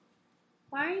 baby?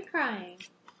 Why are you crying?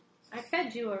 I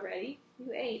fed you already.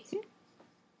 You ate.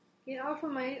 Get off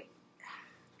of my...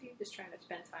 You're just trying to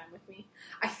spend time with me.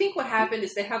 I think what happened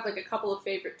is they have a couple of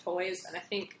favorite toys, and I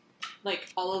think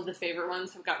all of the favorite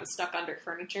ones have gotten stuck under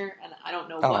furniture, and I don't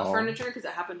know what furniture because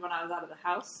it happened when I was out of the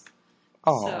house.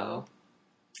 Oh. So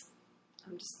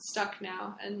I'm just stuck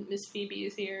now, and Miss Phoebe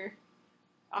is here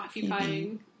occupying...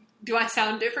 Phoebe. Do I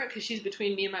sound different because she's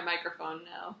between me and my microphone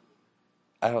now?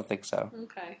 I don't think so.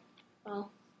 Okay.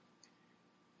 Well,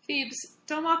 Phoebes,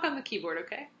 don't walk on the keyboard,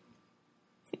 okay?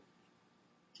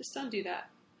 Just don't do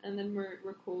that. And then we're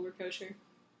cool, we're kosher.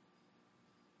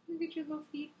 Look at your little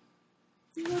feet.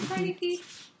 Your little tiny feet.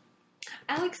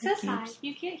 Alex says hi.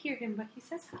 You can't hear him, but he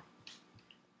says hi.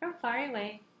 From far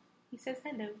away, he says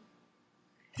hello.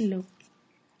 Hello.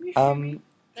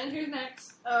 And who's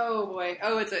next? Oh boy.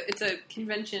 Oh, it's a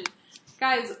convention.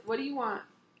 Guys, what do you want?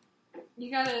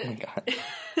 You gotta. Oh my god.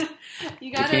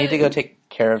 You gotta. If you need to go take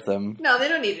care of them. No, they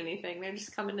don't need anything. They're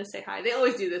just coming to say hi. They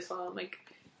always do this while I'm like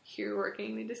here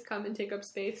working. They just come and take up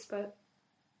space. But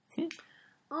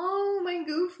oh, my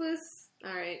goofus.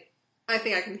 All right, I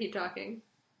think I can keep talking.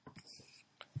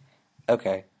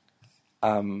 Okay.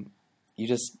 You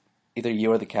just either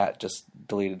you or the cat just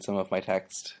deleted some of my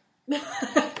text.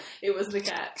 It was the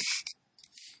cat.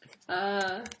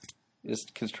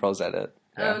 Just controls edit.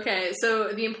 Yeah. Okay,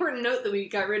 so the important note that we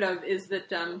got rid of is that,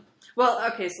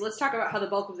 well, okay, so let's talk about how the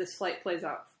bulk of this flight plays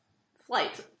out.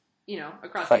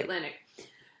 Across the Atlantic.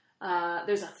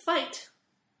 There's a fight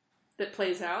that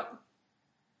plays out.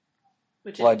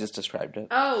 I just described it.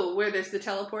 Oh, where there's the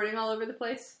teleporting all over the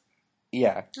place?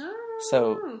 Yeah. Oh.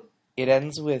 So, it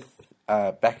ends with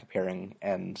Beck appearing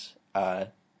and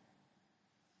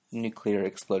nuclear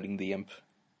exploding the imp.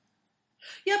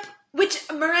 Yep, which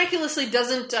miraculously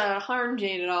doesn't harm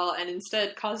Jade at all, and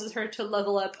instead causes her to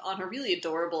level up on a really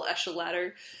adorable echelon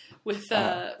ladder with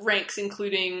ranks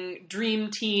including Dream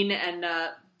Teen and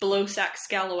Blowsack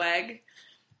Scalawag.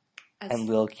 And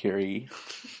Lil Curie.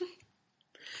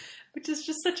 Which is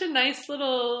just such a nice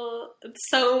little...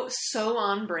 So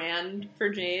on brand for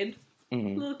Jade.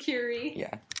 Mm-hmm. Lil Curie.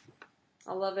 Yeah.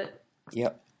 I love it.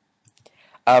 Yep.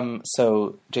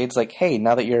 So Jade's like, hey,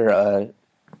 now that you're I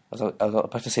was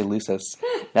about to say Lucis.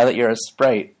 Now that you're a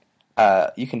sprite,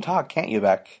 you can talk, can't you,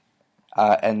 Beck?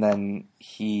 And then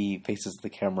he faces the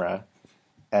camera,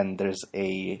 and there's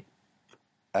a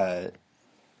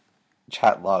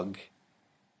chat log,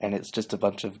 and it's just a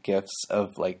bunch of GIFs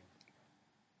of, like,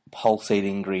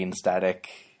 pulsating green static,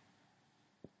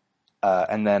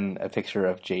 and then a picture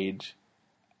of Jade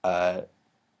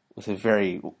with a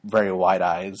very, very wide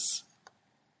eyes,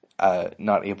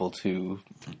 not able to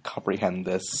comprehend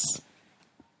this,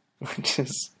 which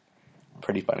is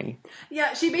pretty funny.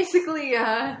 Yeah, she's basically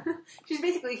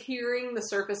hearing the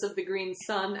surface of the green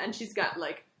sun, and she's got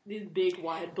like these big,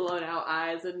 wide, blown out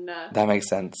eyes, and that makes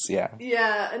sense. Yeah.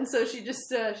 Yeah, and so she just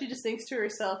thinks to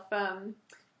herself,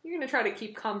 "You're gonna try to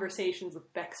keep conversations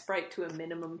with Beck Sprite to a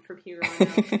minimum from here on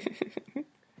out."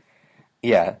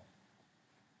 Yeah.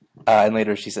 And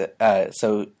later she said,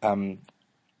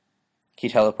 he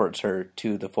teleports her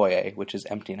to the foyer, which is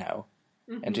empty now.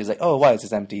 Mm-hmm. And she's like, oh, why is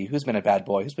this empty? Who's been a bad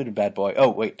boy? Who's been a bad boy? Oh,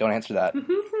 wait, don't answer that.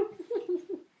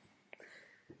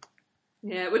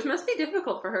 Yeah, which must be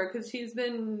difficult for her, because she's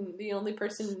been the only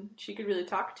person she could really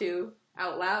talk to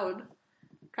out loud,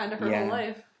 kind of her whole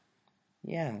life.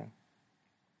 Yeah.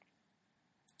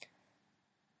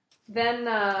 Then,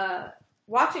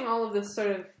 watching all of this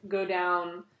sort of go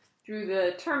down through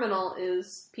the terminal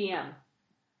is PM.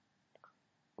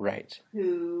 Right.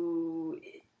 Who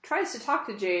tries to talk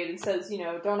to Jade and says,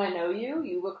 don't I know you?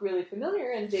 You look really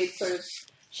familiar. And Jade's sort of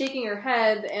shaking her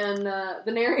head, and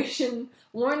the narration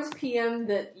warns PM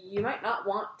that you might not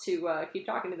want to keep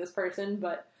talking to this person,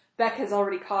 but Beck has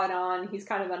already caught on. He's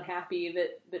kind of unhappy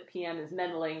that PM is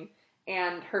meddling,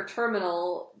 and her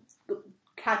terminal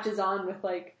catches on with,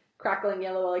 like, crackling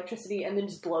yellow electricity and then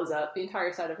just blows up. The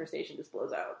entire side of her station just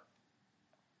blows out.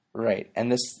 Right.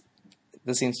 And this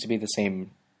seems to be the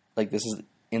same, like, this is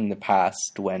in the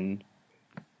past when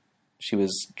she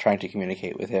was trying to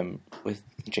communicate with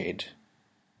Jade,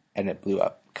 and it blew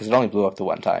up. Because it only blew up the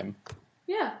one time.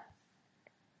 Yeah.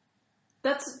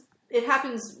 It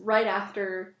happens right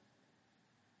after...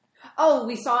 Oh,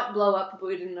 we saw it blow up, but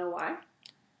we didn't know why?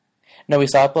 No, we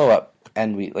saw it blow up,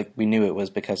 and we knew it was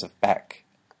because of Beck.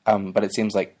 But it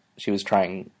seems like she was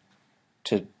trying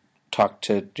to talk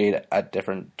to Jade at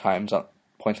different points on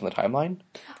the timeline.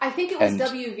 I think it was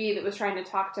WV that was trying to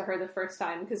talk to her the first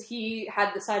time, because he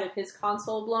had the side of his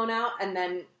console blown out, and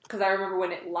then, because I remember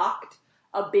when it locked,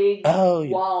 a big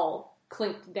wall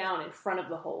clinked down in front of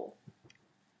the hole.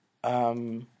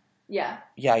 Yeah.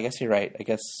 Yeah, I guess you're right. I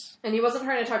guess... And he wasn't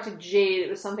trying to talk to Jade, it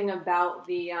was something about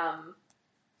the,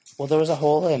 Well, there was a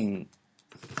hole in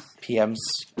PM's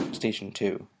station,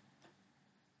 too.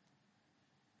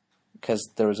 Because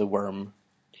there was a worm.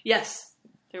 Yes,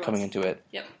 there was. Coming into it.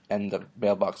 Yep. And the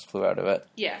mailbox flew out of it.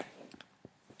 Yeah.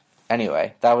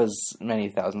 Anyway, that was many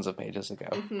thousands of pages ago.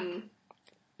 Mm-hmm.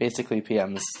 Basically,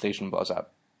 PM's station blows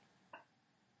up.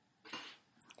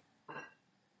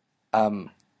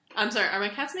 I'm sorry, are my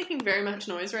cats making very much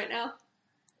noise right now?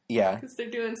 Yeah. Because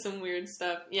they're doing some weird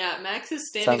stuff. Yeah, Max is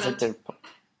standing Sounds like they're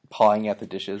pawing at the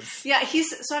dishes. Yeah,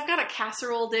 so I've got a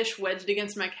casserole dish wedged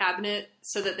against my cabinet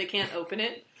so that they can't open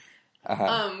it.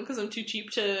 Because I'm too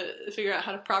cheap to figure out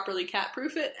how to properly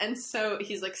cat-proof it. And so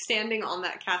he's like standing on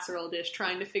that casserole dish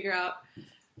trying to figure out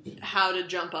how to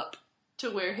jump up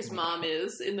to where his mom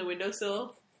is in the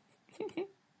windowsill.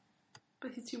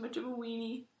 But he's too much of a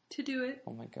weenie to do it.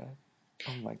 Oh my god.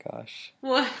 Oh my gosh.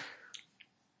 What?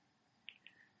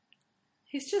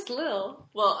 He's just Lil.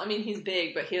 Well, I mean, he's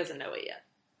big, but he doesn't know it yet.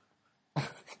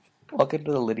 Welcome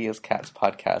to the Lydia's Cats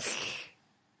podcast.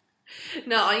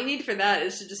 No, all you need for that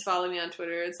is to just follow me on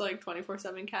Twitter. It's like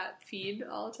 24/7 cat feed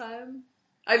all the time.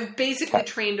 I've basically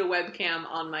trained a webcam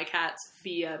on my cats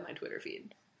via my Twitter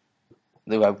feed.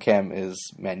 The webcam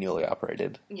is manually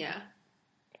operated. Yeah.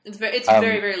 It's very,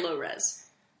 very low res.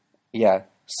 Yeah.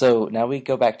 So now we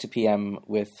go back to PM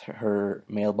with her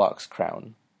mailbox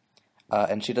crown.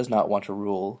 And she does not want to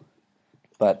rule,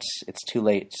 but it's too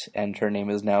late, and her name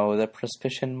is now the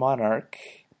Prospician Monarch,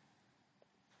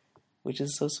 which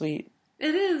is so sweet.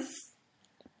 It is.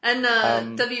 And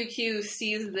WQ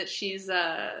sees that she's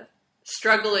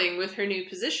struggling with her new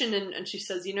position, and she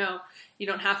says, you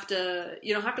don't have to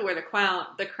wear the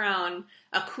crown.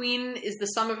 A queen is the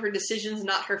sum of her decisions,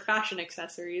 not her fashion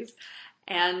accessories.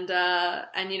 And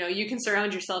you can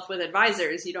surround yourself with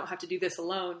advisors. You don't have to do this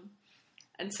alone.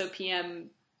 And so PM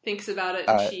thinks about it,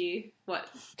 and she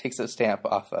takes a stamp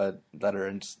off a letter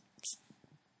and just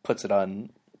puts it on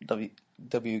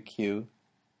WQ.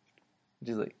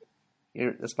 She's like,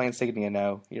 "That's my insignia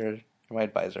now. You're my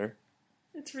advisor."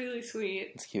 It's really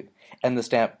sweet. It's cute, and the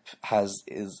stamp has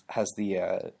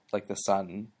the the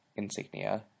sun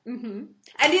insignia. Mm-hmm.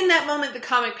 And in that moment, the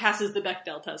comic passes the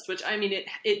Bechdel test, which I mean,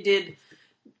 it did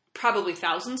probably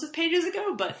thousands of pages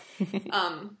ago, but.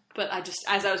 But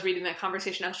as I was reading that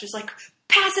conversation, I was just like,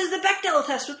 passes the Bechdel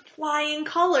test with flying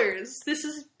colors. This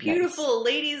is beautiful. Nice.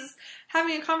 Ladies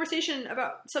having a conversation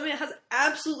about something that has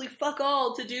absolutely fuck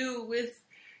all to do with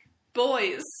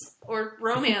boys or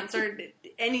romance or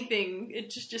anything.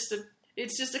 It's just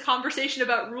a conversation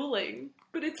about ruling,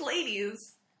 but it's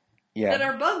ladies that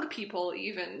are bug people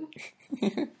even.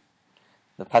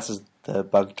 That passes the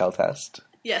Bechdel test.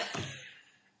 Yeah.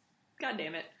 God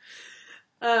damn it.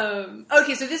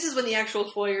 Okay, so this is when the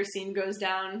actual foyer scene goes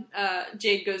down.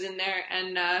 Jade goes in there,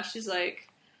 and she's like,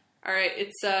 alright,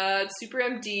 it's super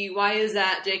empty. Why is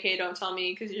that? JK, don't tell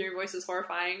me, because your voice is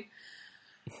horrifying.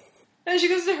 And she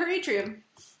goes to her atrium.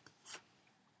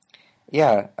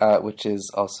 Yeah, which is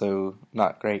also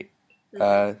not great,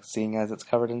 seeing as it's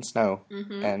covered in snow,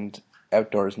 and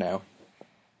outdoors now.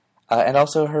 And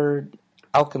also her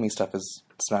alchemy stuff is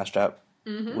smashed up,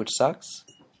 which sucks.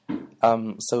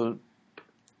 So...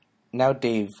 Now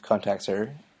Dave contacts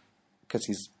her, because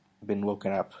he's been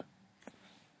woken up.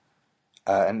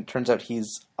 And it turns out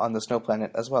he's on the snow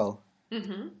planet as well.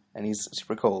 Mm-hmm. And he's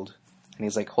super cold. And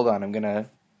he's like, hold on, I'm gonna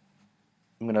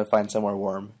find somewhere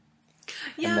warm.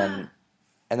 Yeah.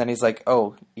 And then he's like,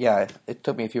 oh, yeah, it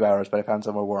took me a few hours, but I found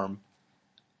somewhere warm.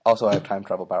 Also, I have time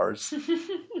travel powers.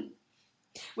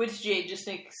 Which Jade just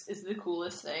thinks is the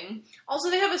coolest thing. Also,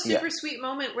 they have a super sweet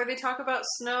moment where they talk about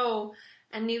snow...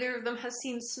 And neither of them has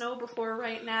seen snow before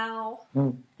right now.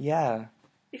 Yeah.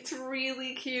 It's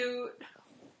really cute.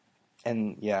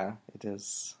 And, yeah, it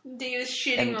is. Dave is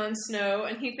shitting on snow,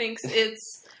 and he thinks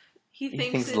it's... He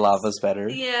thinks lava's better.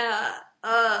 Yeah.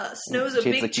 Snow's a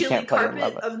big chilly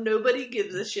carpet of nobody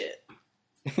gives a shit.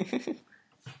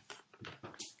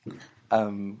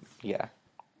 Yeah.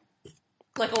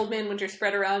 Like Old Man Winter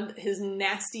spread around his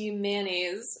nasty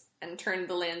mayonnaise and turned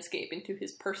the landscape into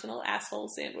his personal asshole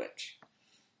sandwich.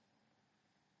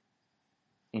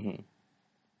 Mm-hmm.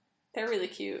 They're really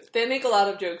cute. They make a lot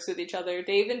of jokes with each other.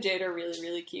 Dave and Jade are really,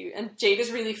 really cute. And Jade is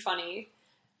really funny.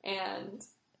 And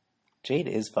Jade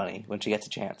is funny when she gets a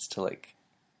chance to,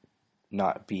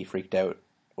 not be freaked out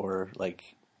or,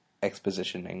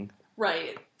 expositioning.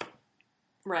 Right.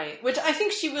 Right. Which I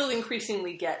think she will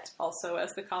increasingly get also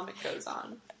as the comic goes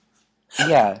on.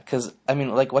 Yeah, because, I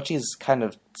mean, what she's kind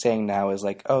of saying now is,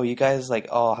 oh, you guys,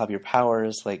 all have your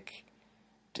powers,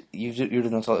 you're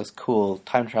doing all this cool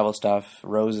time travel stuff.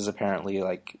 Rose is apparently,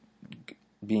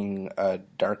 being a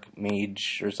dark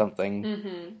mage or something.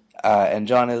 Mm-hmm. And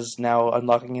John is now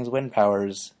unlocking his wind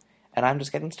powers. And I'm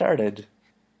just getting started.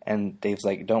 And Dave's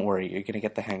like, don't worry, you're going to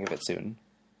get the hang of it soon.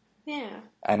 Yeah.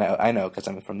 I know, because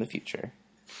I'm from the future.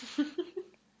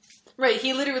 Right,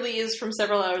 he literally is from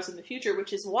several hours in the future,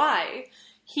 which is why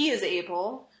he is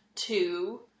able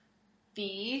to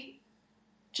be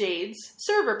Jade's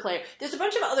server player. There's a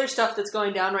bunch of other stuff that's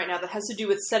going down right now that has to do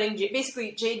with setting Jade.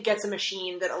 Basically, Jade gets a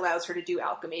machine that allows her to do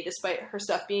alchemy despite her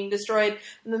stuff being destroyed.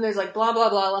 And then there's like blah, blah,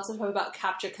 blah, lots of stuff about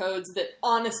CAPTCHA codes that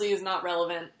honestly is not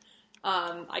relevant.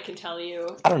 I can tell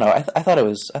you. I don't know. I thought it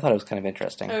was kind of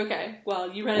interesting. Okay,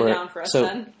 well, you run it down for us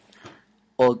then.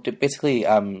 Well, basically,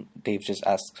 Dave just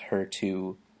asks her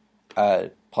to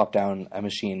plop down a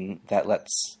machine that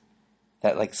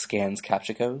scans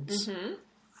CAPTCHA codes. Mm-hmm.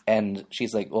 And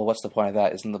she's like, well, what's the point of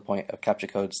that? Isn't the point of CAPTCHA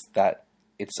codes that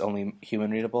it's only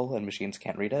human readable and machines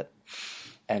can't read it?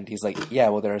 And he's like, yeah,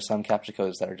 well, there are some CAPTCHA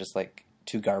codes that are just like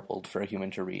too garbled for a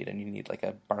human to read, and you need like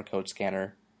a barcode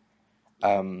scanner.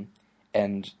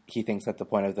 And he thinks that the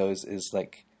point of those is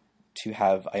like to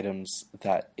have items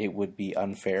that it would be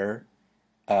unfair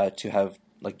to have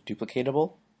like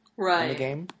duplicatable in the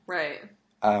game. Right.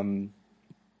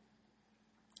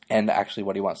 And actually,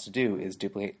 what he wants to do is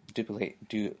duplicate.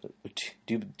 You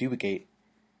said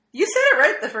it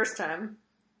right the first time,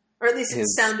 or at least it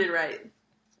sounded right.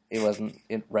 It wasn't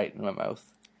right in my mouth.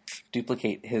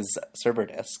 Duplicate his server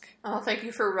disk. Oh, thank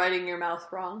you for writing your mouth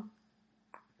wrong.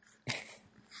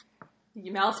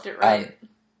 You mouthed it right.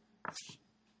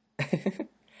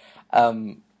 But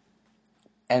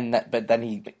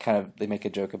then they make a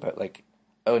joke about like,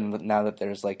 oh, and now that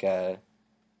there's like a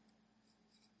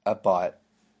bot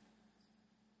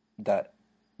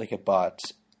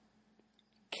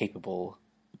capable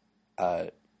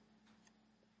CAPTCHA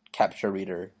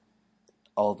reader,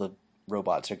 all the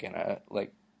robots are gonna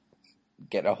like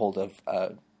get a hold of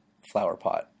a flower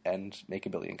pot and make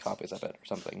 1 billion copies of it or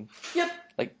something. Yep.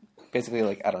 Like basically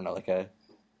like, I don't know, like a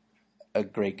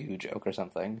Grey Goo joke or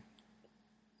something.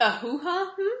 A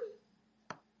hoo-ha?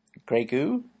 Grey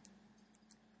Goo?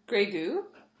 Grey Goo?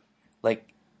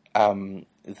 Like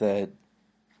the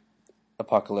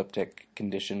apocalyptic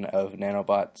condition of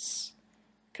nanobots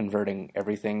converting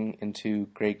everything into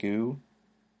Grey Goo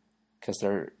because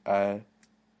they're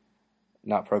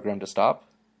not programmed to stop.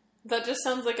 That just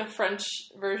sounds like a French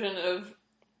version of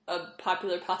a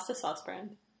popular pasta sauce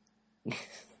brand.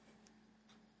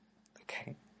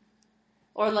 Okay.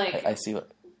 Or like... I see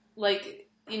what... Like,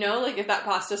 you know, like if that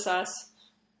pasta sauce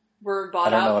were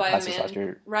bought out by a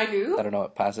man... Ragu? I don't know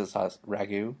what pasta sauce...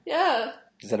 Ragu? Yeah.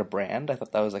 Is that a brand? I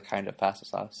thought that was a kind of pasta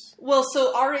sauce. Well,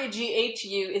 so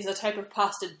R-A-G-H-U is a type of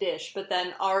pasta dish, but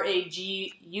then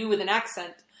R-A-G-U with an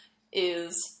accent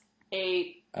is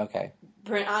a... Okay.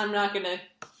 I'm not going to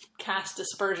cast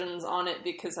aspersions on it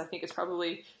because I think it's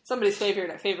probably somebody's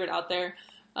favorite out there.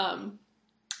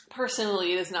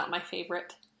 Personally, it is not my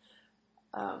favorite.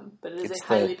 But it is a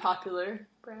highly popular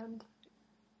brand.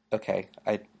 Okay.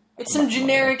 It's some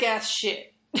generic-ass shit.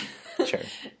 Sure.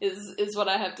 is what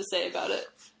I have to say about it.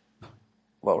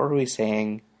 What were we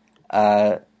saying?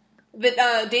 That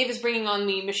Dave is bringing on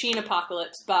the machine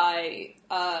apocalypse by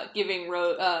giving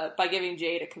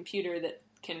Jade a computer that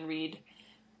can read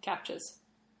CAPTCHAs.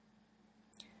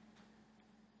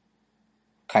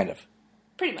 Kind of.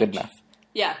 Pretty much. Good enough.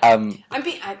 Yeah.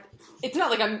 It's not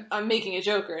like I'm making a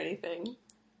joke or anything.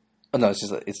 Oh no,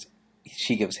 it's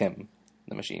she gives him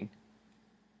the machine.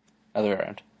 Other way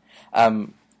around.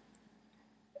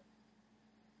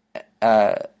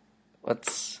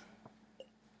 What's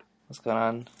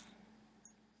going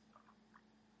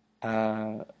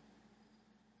on?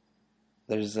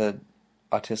 There's a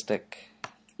autistic.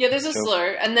 Yeah, there's a joke.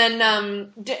 slur, and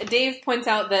then Dave points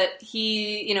out that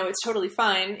it's totally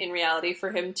fine in reality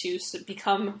for him to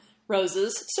become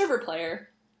Rose's server player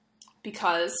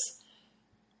because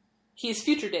he's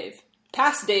future Dave.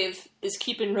 Past Dave is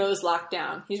keeping Rose locked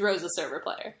down. He's Rose's server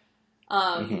player.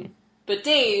 But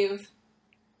Dave...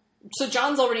 So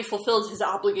John's already fulfilled his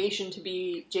obligation to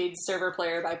be Jade's server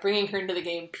player by bringing her into the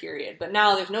game, period. But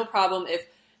now there's no problem if,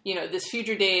 this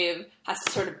future Dave has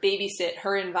to sort of babysit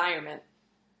her environment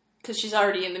because she's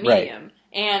already in the medium. Right.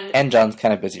 And John's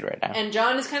kind of busy right now. And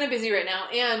John is kind of busy right now.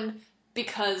 And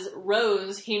because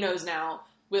Rose, he knows now,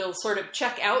 will sort of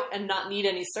check out and not need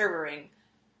any servering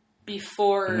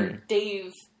before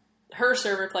Dave, her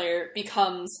server player,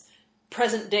 becomes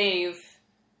present Dave,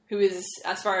 who is,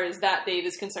 as far as that Dave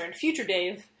is concerned, future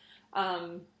Dave,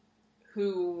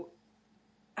 who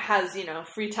has,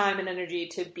 free time and energy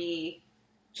to be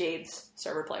Jade's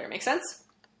server player. Make sense?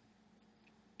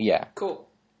 Yeah. Cool.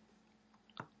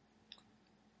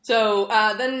 So,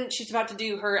 then she's about to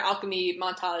do her alchemy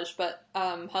montage, but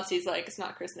Hussy's like, it's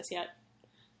not Christmas yet.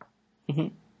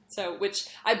 So, which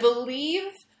I believe,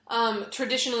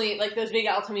 traditionally, like, those big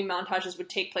alchemy montages would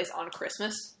take place on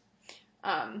Christmas.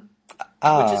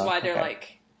 Which is why they're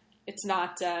like, it's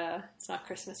not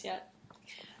Christmas yet.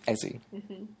 I see.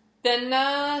 then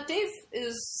Dave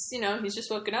is, he's just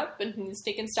woken up and he's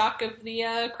taking stock of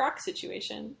the Croc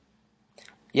situation.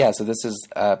 Yeah, so this is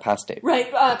past Dave.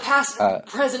 Right,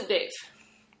 present Dave.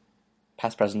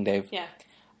 Past present Dave. Yeah.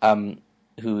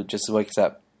 Who just wakes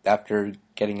up after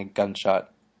getting a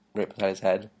gunshot right beside his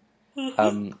head.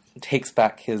 Takes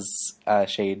back his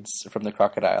shades from the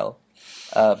crocodile,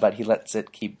 but he lets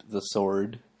it keep the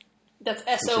sword. That's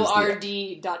SORD ...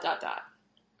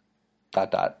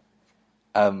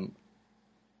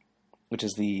 Which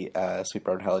is the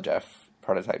Sweetbriar Helijeff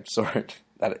prototype sword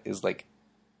that is like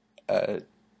a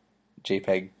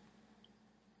JPEG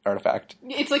artifact.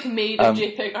 It's like made of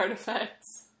JPEG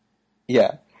artifacts.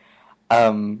 Yeah.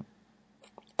 And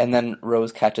then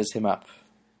Rose catches him up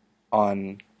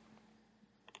on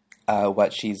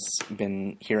what she's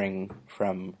been hearing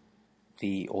from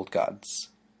the old gods.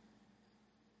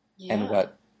 Yeah. And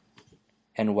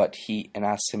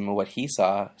asks him what he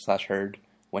saw / heard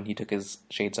when he took his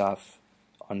shades off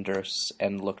on Durst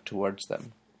and looked towards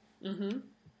them. Mm-hmm.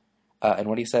 And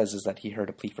what he says is that he heard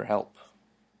a plea for help.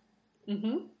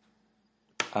 Mm-hmm.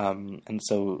 And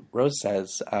so Rose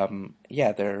says,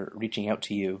 yeah, they're reaching out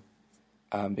to you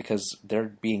because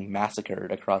they're being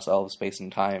massacred across all of space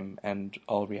and time and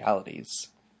all realities.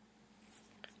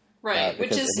 Right,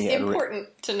 which is important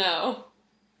to know.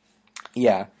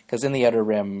 Yeah, because in the Outer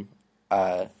Rim,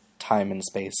 time and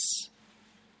space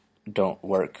don't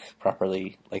work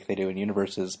properly like they do in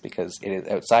universes because it is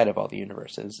outside of all the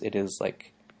universes. It is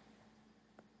like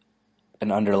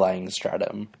an underlying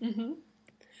stratum. Mm-hmm.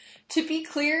 To be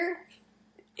clear,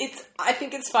 I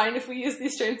think it's fine if we use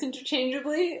these terms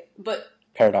interchangeably, but...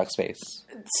 Paradox space.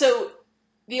 So,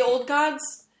 the old gods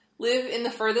live in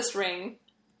the furthest ring.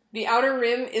 The Outer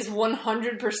Rim is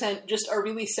 100% just a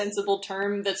really sensible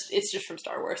term it's just from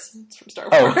Star Wars. It's from Star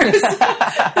Wars.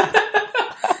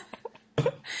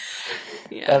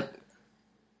 Yeah. That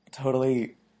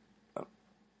totally...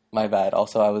 My bad.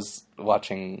 Also, I was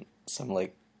watching some,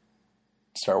 like,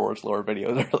 Star Wars lore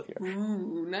videos earlier.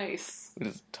 Ooh, nice. Which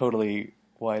is totally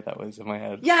why that was in my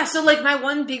head. Yeah, so, like, my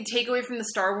one big takeaway from the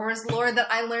Star Wars lore that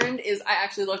I learned is I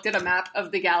actually looked at a map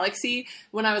of the galaxy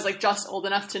when I was, like, just old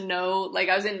enough to know, like,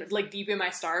 I was in, like, deep in my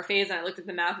star phase, and I looked at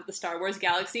the map of the Star Wars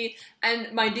galaxy,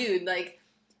 and my dude, like,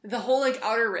 the whole, like,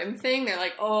 Outer Rim thing, they're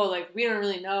like, oh, like, we don't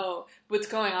really know what's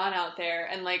going on out there,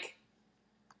 and, like,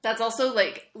 that's also,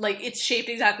 like, it's shaped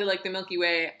exactly like the Milky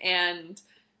Way, and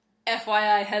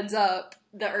FYI, heads up,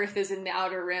 the Earth is in the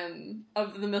outer rim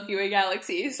of the Milky Way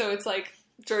galaxy, so it's like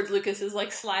George Lucas's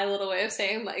like sly little way of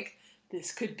saying like,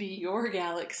 this could be your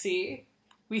galaxy.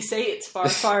 We say it's far,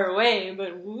 far away,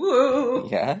 but woo!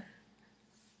 Yeah,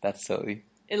 that's silly.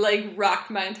 It like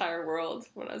rocked my entire world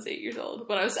when I was 8 years old.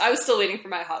 When I was still waiting for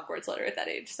my Hogwarts letter at that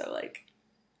age, so like,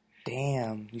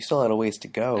 damn, you still had a ways to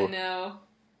go. I know.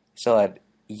 Still had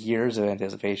years of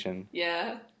anticipation.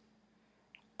 Yeah.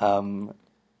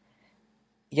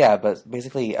 Yeah, but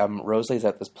basically, Rose lays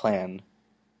out this plan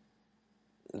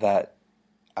that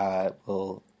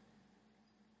will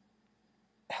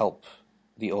help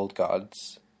the old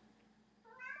gods.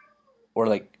 Or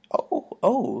like,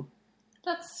 oh.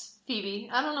 That's Phoebe.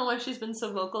 I don't know why she's been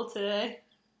so vocal today.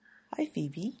 Hi,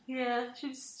 Phoebe. Yeah,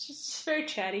 she's very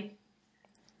chatty.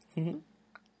 Mm-hmm.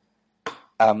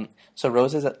 So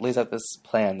Rose lays out this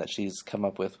plan that she's come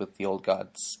up with the old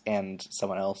gods and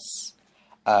someone else,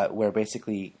 where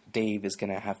basically Dave is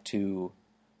going to have to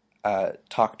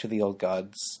talk to the old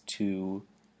gods to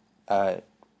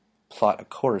plot a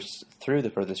course through the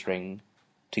furthest ring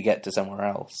to get to somewhere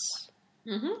else.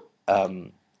 Mm-hmm.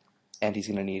 And he's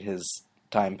going to need his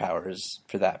time powers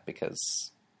for that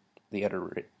because the outer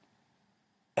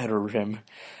rim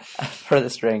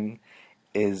furthest ring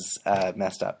is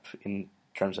messed up in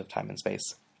terms of time and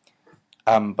space.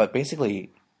 But basically,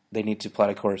 they need to plot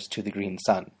a course to the green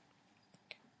sun.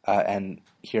 And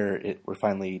here we're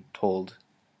finally told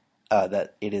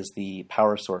that it is the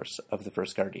power source of the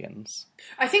first Guardians.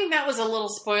 I think that was a little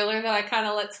spoiler that I kind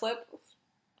of let slip.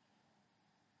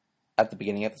 At the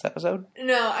beginning of this episode?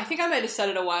 No, I think I might have said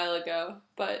it a while ago,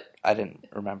 but... I didn't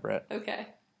remember it. Okay.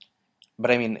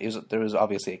 But I mean, there was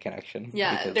obviously a connection.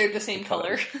 Yeah, they're the same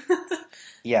color.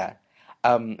 Yeah.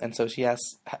 And so he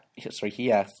asks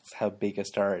how big a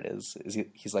star it is.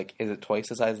 He's like, is it twice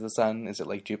the size of the sun? Is it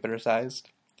like Jupiter sized?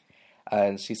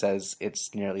 And she says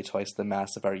it's nearly twice the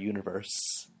mass of our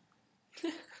universe,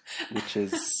 which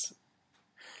is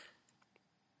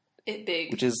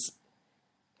big.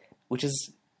 Which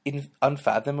is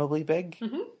unfathomably big.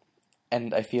 Mm-hmm.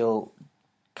 And I feel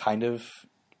kind of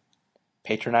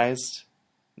patronized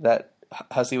that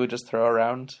Hussey would just throw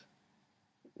around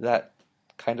that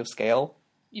kind of scale.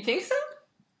 You think so?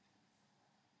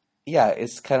 yeah,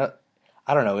 it's kind of,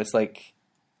 I don't know, it's like,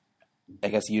 I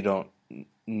guess you don't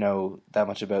know that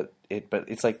much about it, but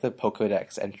it's like the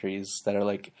Pokédex entries that are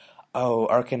like, oh,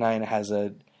 Arcanine has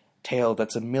a tail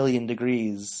that's 1,000,000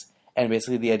 degrees, and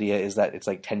basically the idea is that it's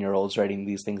like 10-year-olds writing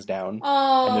these things down,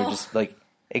 and they're Oh, just like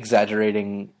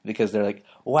exaggerating because they're like,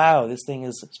 wow, this thing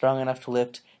is strong enough to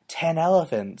lift 10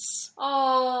 elephants.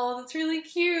 oh, that's really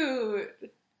cute.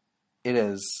 It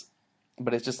is,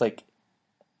 but it's just like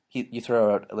you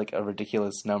throw out like a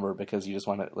ridiculous number because you just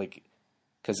want to like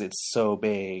because it's so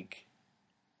big,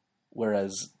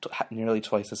 whereas nearly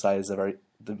twice the size of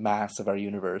the mass of our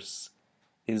universe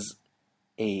is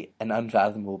an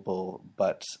unfathomable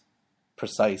but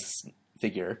precise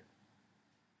figure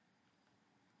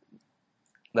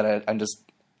that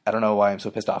I don't know why I'm so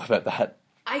pissed off about that.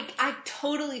 I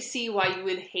totally see why you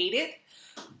would hate it,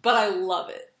 but I love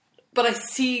it. But I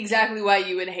see exactly why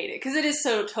you would hate it, because it is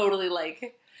so totally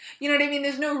like, you know what I mean?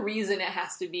 There's no reason it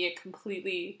has to be a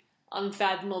completely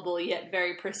unfathomable yet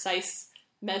very precise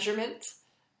measurement.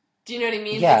 Do you know what I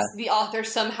mean? Yeah. It's the author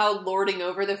somehow lording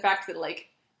over the fact that, like,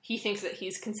 he thinks that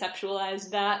he's conceptualized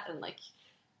that, and, like,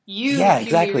 you, Yeah, puny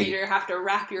exactly. reader, have to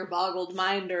wrap your boggled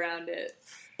mind around it.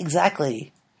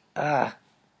 Exactly.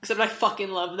 Except I fucking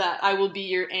love that. I will be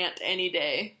your aunt any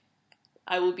day.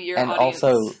 I will be your And audience.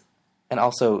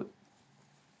 also,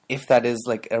 if that is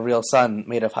like a real sun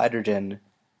made of hydrogen,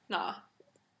 Nah,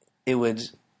 it would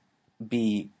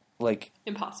be like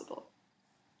impossible.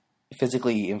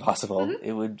 physically impossible. Mm-hmm.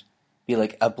 It would be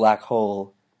like a black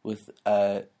hole with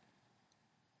a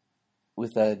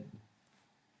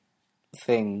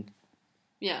thing,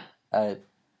 Yeah. a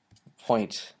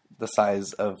point the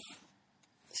size of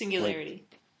Singularity.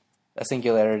 a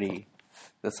singularity,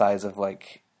 the size of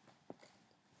like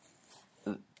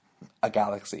a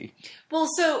galaxy, Well,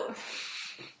 so,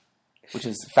 which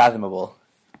is fathomable.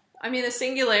 I mean, a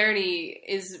singularity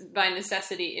is by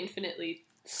necessity infinitely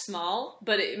small,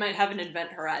 but it might have an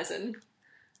event horizon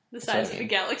the That's what size I of a mean.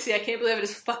 galaxy. I can't believe I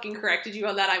just fucking corrected you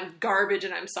on that. I'm garbage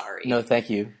and I'm sorry. No, thank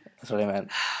you. That's what I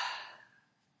meant.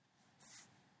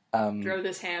 Throw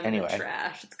this ham in Anyway. the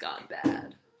trash. It's gone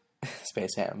bad.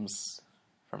 Space hams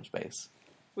from space.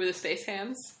 We're the space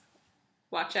hams.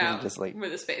 Watch We out. just, like- We're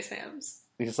the space hams.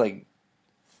 We just like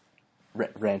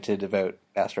ranted about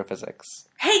astrophysics.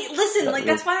 Hey, listen, That like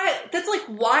was- that's like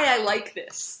why I like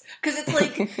this. Cuz it's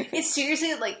like it's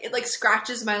seriously like it like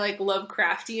scratches my like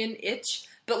Lovecraftian itch,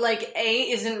 but like A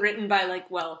isn't written by like,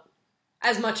 well,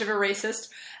 as much of a racist.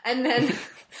 And then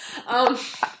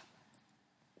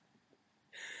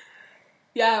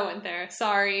yeah, I went there.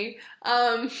 Sorry.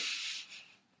 And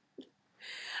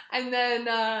then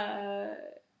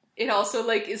it also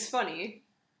like is funny.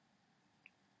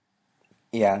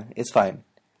 Yeah, it's fine.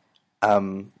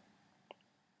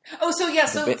 Oh, so yeah,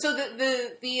 so The bit- so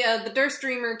the Durst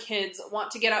Dreamer kids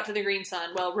want to get out to the Green Sun.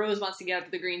 Well, Rose wants to get out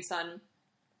to the Green Sun.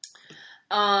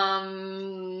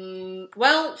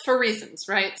 Well, for reasons,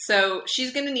 right? So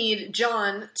she's going to need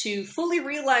John to fully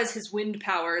realize his wind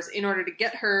powers in order to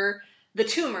get her the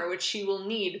tumor, which she will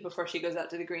need before she goes out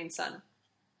to the Green Sun.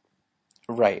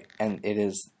 Right, and it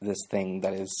is this thing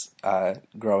that is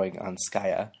growing on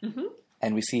Skaya, Mm-hmm.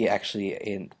 and we see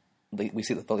actually we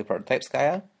see the fully prototype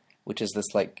Skaya, which is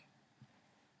this like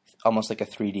almost like a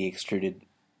 3D extruded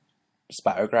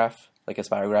spirograph, like a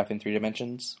spirograph in 3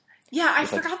 dimensions. Yeah, I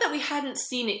It's like- forgot that we hadn't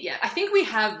seen it yet. I think we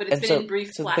have, but it's And been so- in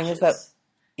brief so the flashes. thing is that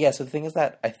Yeah, so the thing is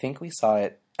that I think we saw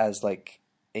it as like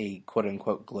a quote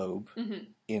unquote globe Mhm.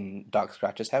 in Doc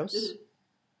Scratch's house, Mhm.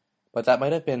 but that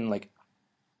might have been like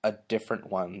a different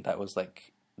one that was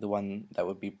like the one that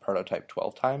would be prototyped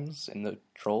 12 times in the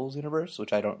Trolls universe,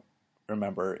 which I don't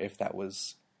remember if that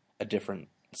was a different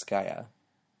Skaya.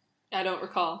 I don't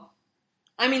recall.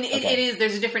 I mean, it Okay. is.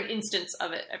 There's a different instance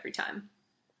of it every time.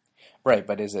 Right,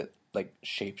 but is it like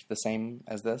shaped the same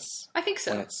as this I think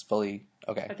so. when it's fully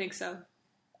I okay? think so.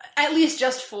 At least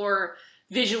just for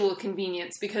visual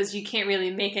convenience, because you can't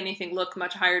really make anything look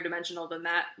much higher dimensional than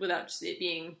that without just it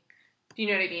being, you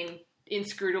know what I mean,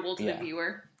 inscrutable to Yeah. the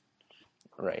viewer.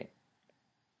 Right.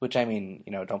 Which I mean,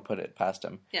 don't put it past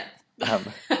him. Yeah. Um,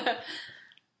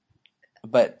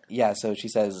 But yeah, so she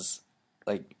says,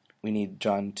 like, we need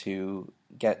John to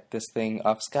get this thing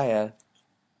off Skaya,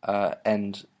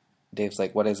 and Dave's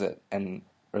like, what is it? And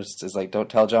Rose is like, don't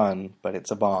tell John, but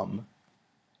it's a bomb.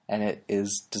 And it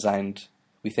is designed,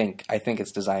 I think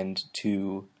it's designed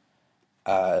to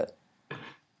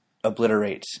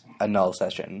obliterate a null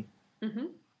session.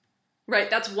 Right,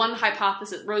 that's one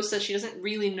hypothesis. Rose says she doesn't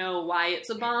really know why it's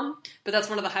a bomb, but that's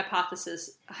one of the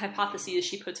hypotheses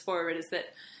she puts forward is that,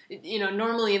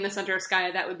 normally in the center of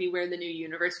Skaya, that would be where the new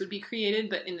universe would be created,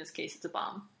 but in this case, it's a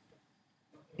bomb.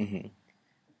 Mm-hmm.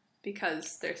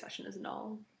 Because their session is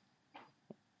null.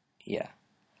 Yeah.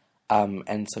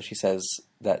 And so she says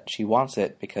that she wants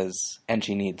it and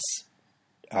she needs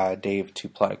Dave to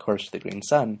plot a course to the Green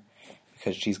Sun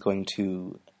because she's going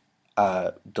to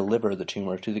deliver the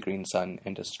tumor to the Green Sun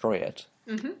and destroy it.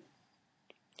 Mm-hmm.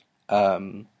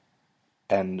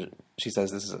 And she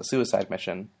says this is a suicide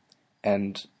mission.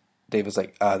 And Dave is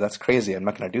like, that's crazy. I'm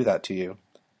not going to do that to you.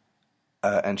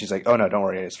 And she's like, oh, no, don't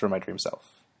worry. It's for my dream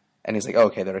self. And he's like, oh,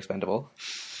 okay, they're expendable.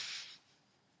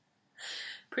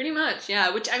 Pretty much, yeah.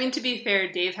 Which, I mean, to be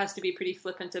fair, Dave has to be pretty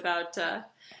flippant about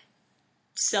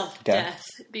self-death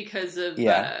because of,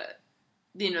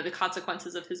 the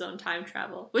consequences of his own time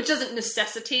travel. Which doesn't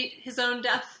necessitate his own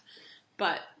death,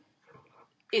 but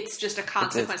it's just a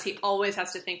consequence he always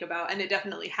has to think about, and it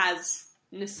definitely has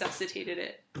necessitated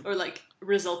it, or, like,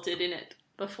 resulted in it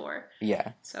before.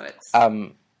 Yeah. So it's...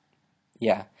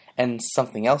 yeah. And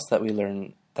something else that we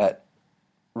learn that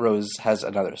Rose has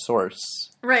another source.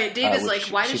 Right. Dave is like,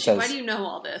 why do you know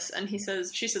all this? And she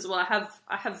says, well, I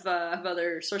have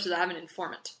other sources. I have an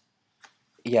informant.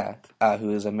 Yeah.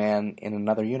 Who is a man in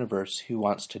another universe who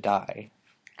wants to die.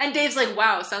 And Dave's like,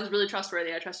 wow, sounds really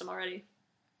trustworthy. I trust him already.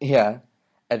 Yeah.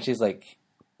 And she's like,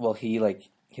 well,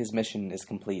 his mission is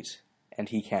complete and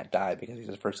he can't die because he's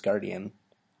the first guardian.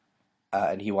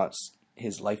 And he wants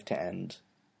his life to end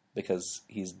because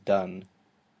he's done.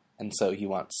 And so he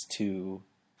wants to,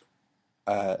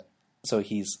 so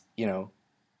he's,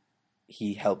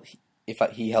 he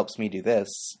helps me do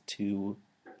this to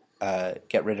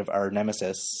get rid of our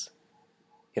nemesis.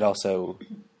 It also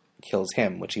kills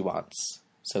him, which he wants.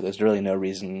 So there's really no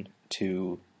reason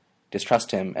to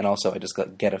distrust him. And also I just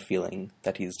get a feeling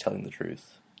that he's telling the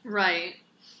truth. Right.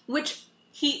 Which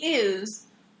he is,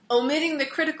 omitting the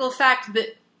critical fact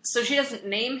that, so she doesn't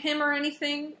name him or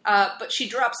anything, but she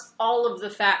drops all of the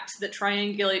facts that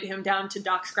triangulate him down to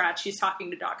Doc Scratch. She's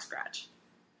talking to Doc Scratch.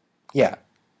 Yeah.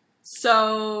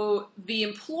 So the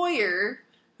employer,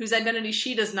 whose identity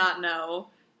she does not know,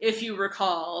 if you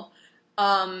recall,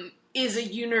 is a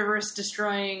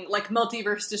universe-destroying, like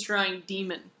multiverse-destroying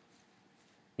demon.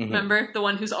 Mm-hmm. Remember? The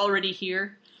one who's already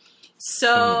here?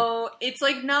 So it's,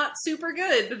 like, not super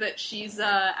good that she's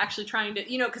actually trying to,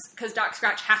 because Doc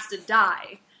Scratch has to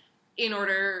die in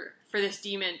order for this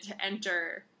demon to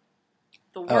enter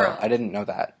the world. Oh, I didn't know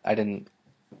that. I didn't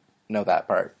know that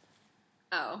part.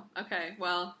 Oh, okay.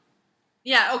 Well,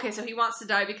 yeah, okay, so he wants to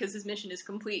die because his mission is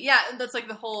complete. Yeah, that's like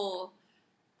the whole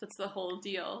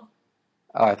deal.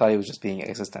 Oh, I thought he was just being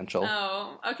existential.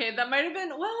 Oh, okay, that might have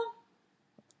been, well...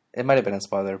 It might have been a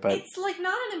spoiler, but... It's, like,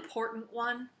 not an important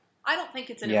one. I don't think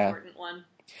it's an important one.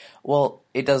 Well,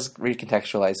 it does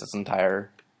recontextualize this entire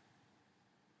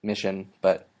mission,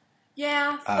 but...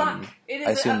 Yeah, fuck. It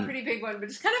is a pretty big one, but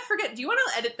just kind of forget. Do you want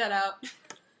to edit that out?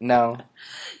 No.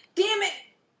 Damn it!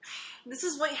 This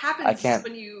is what happens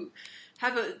when you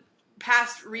have a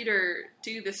past reader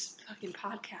do this fucking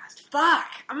podcast. Fuck!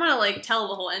 I'm gonna, like, tell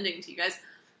the whole ending to you guys.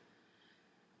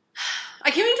 I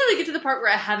can't wait until I get to the part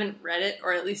where I haven't read it,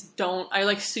 or at least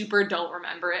super don't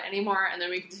remember it anymore, and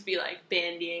then we can just be, like,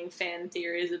 bandying fan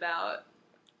theories about...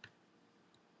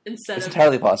 It's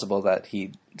entirely possible that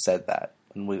he said that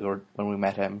when we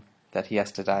met him, that he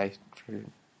has to die for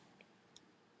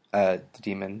the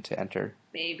demon to enter.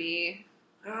 Maybe.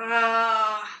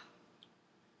 I'm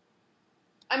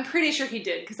pretty sure he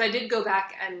did, because I did go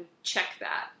back and check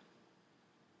that.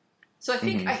 So I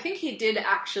think he did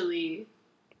actually...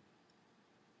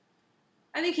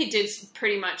 I think he did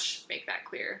pretty much make that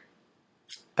clear.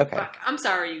 Okay. Fuck, I'm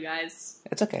sorry, you guys.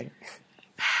 It's okay.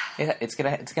 It's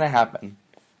gonna happen.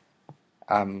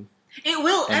 It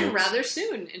will, and rather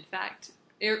soon, in fact.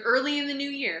 Early in the new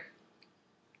year.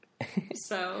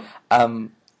 So.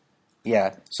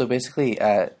 Yeah. So basically,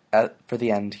 for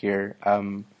the end here,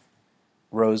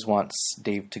 Rose wants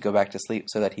Dave to go back to sleep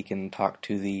so that he can talk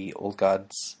to the old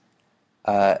gods,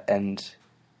 and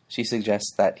she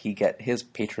suggests that he get his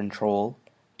patron troll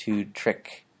to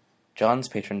trick John's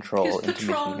patron troll into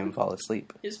making him fall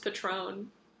asleep. His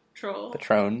patron troll.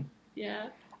 Patron. Yeah.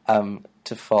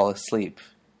 To fall asleep.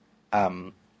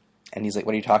 And he's like,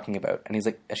 what are you talking about? And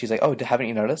she's like, oh, haven't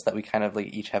you noticed that we kind of, like,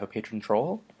 each have a patron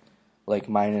troll? Like,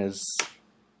 mine is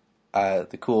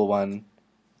the cool one,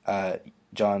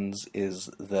 John's is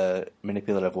the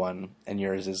manipulative one, and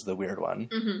yours is the weird one.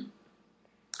 Mm-hmm.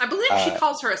 I believe she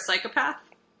calls her a psychopath.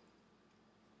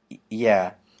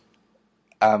 Yeah.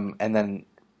 And then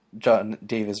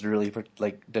Dave is really,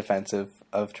 like, defensive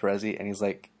of Terezi, and he's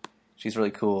like, she's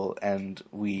really cool, and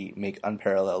we make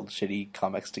unparalleled shitty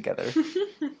comics together.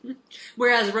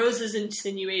 Whereas Rose is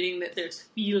insinuating that there's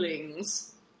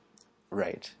feelings.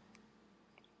 Right.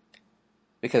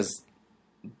 because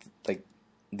like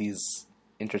these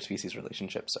interspecies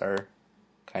relationships are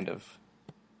kind of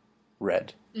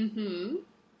red. Mm-hmm.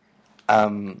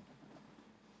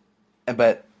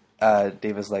 But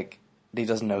Dave is like, Dave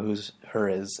doesn't know who her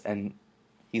is, and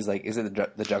he's like, is it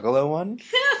the Juggalo one?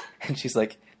 And she's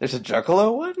like, there's a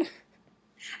Juggalo one?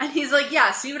 And he's like,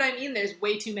 yeah, see what I mean? There's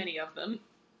way too many of them.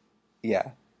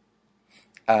 Yeah.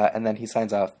 And then he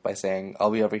signs off by saying,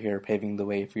 I'll be over here paving the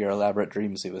way for your elaborate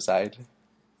dream suicide.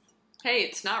 Hey,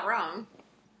 it's not wrong.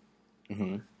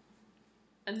 Mm-hmm.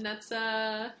 And that's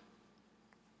the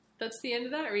end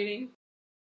of that reading.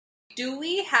 Do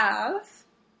we have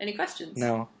any questions?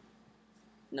 No.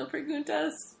 No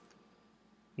preguntas?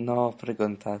 No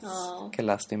preguntas. Oh. Qué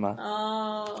lástima.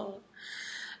 Oh.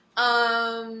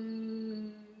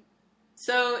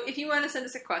 So if you want to send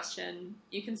us a question,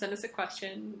 you can send us a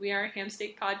question. We are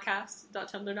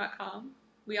hamsteakpodcast.tumblr.com.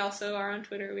 We also are on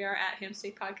Twitter. We are at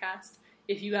hamsteakpodcast.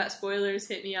 If you got spoilers,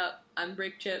 hit me up. I'm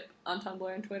BreakChip on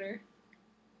Tumblr and Twitter.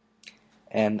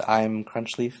 And I'm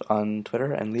Crunchleaf on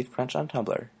Twitter and LeafCrunch on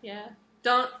Tumblr. Yeah.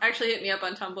 Don't actually hit me up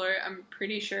on Tumblr. I'm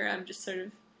pretty sure I'm just sort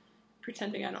of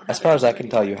pretending I don't have As far as I can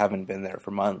anymore. tell, you haven't been there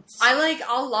for months.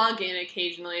 I'll log in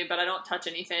occasionally, but I don't touch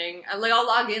anything. I'll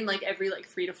log in every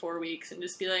 3 to 4 weeks and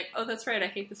just be like, oh, that's right, I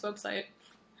hate this website.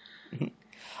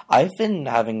 I've been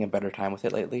having a better time with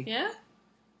it lately. Yeah?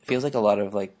 It feels like a lot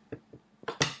of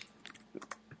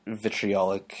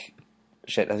vitriolic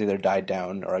shit has either died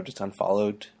down or I've just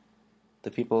unfollowed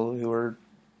the people who were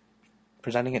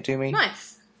presenting it to me.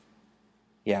 Nice.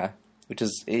 Yeah.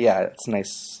 It's a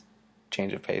nice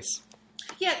change of pace.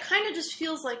 Yeah, it kind of just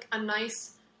feels like a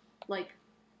nice, like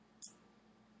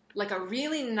a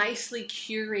really nicely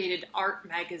curated art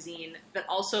magazine that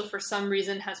also, for some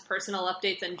reason, has personal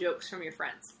updates and jokes from your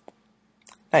friends.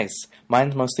 Nice.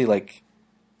 Mine's mostly,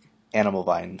 animal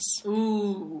vines.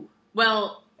 Ooh.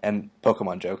 Well... And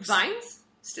Pokemon jokes. Vines?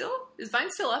 Still? Is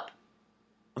Vine still up?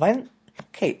 Vine...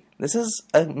 Okay, this is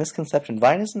a misconception.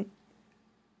 Vine isn't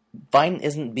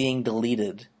being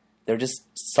deleted. They're just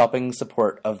stopping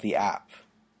support of the app.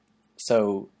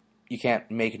 So you can't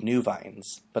make new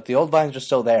Vines. But the old Vines are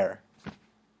still there.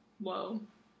 Whoa.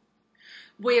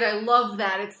 Wait, I love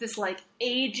that. It's this,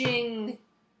 aging...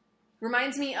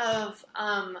 Reminds me of,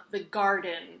 The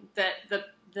Garden. That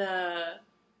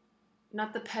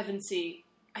not the Pevensey...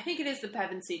 I think it is the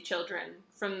Pevensey children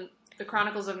from the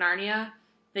Chronicles of Narnia.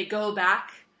 They go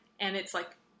back, and it's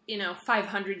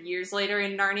 500 years later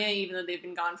in Narnia, even though they've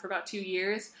been gone for about 2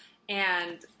 years.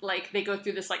 And, they go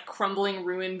through this, crumbling,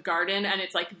 ruined garden, and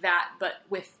it's that, but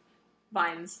with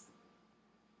vines.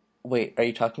 Wait, are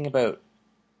you talking about...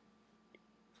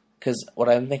 Because what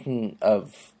I'm thinking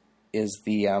of is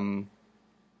the,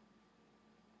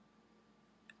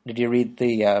 Did you read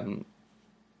the,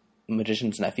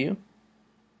 Magician's Nephew?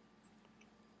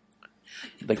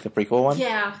 The prequel one?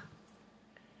 Yeah.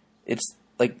 It's,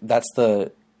 that's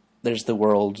there's the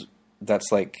world that's,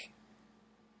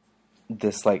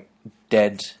 this,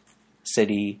 dead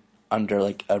city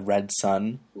under, a red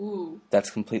sun. Ooh. That's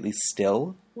completely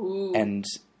still. Ooh. And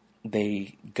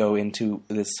they go into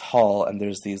this hall, and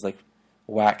there's these,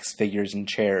 wax figures and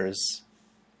chairs.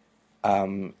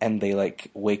 And they,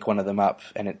 wake one of them up,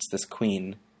 and it's this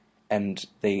queen. And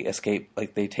they escape,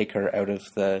 they take her out of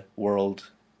the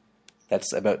world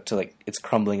that's about to, it's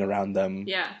crumbling around them.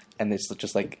 Yeah. And it's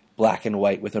just, black and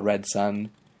white with a red sun.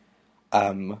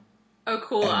 Oh,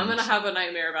 cool. I'm going to have a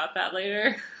nightmare about that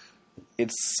later.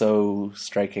 It's so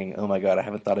striking. Oh my god, I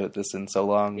haven't thought of this in so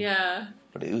long. Yeah.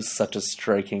 But it was such a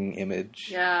striking image.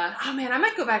 Yeah. Oh, man, I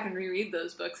might go back and reread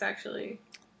those books, actually.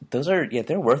 Those are,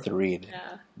 they're worth a read.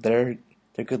 Yeah. They're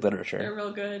good literature. They're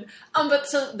real good. But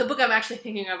so the book I'm actually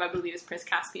thinking of, I believe, is Prince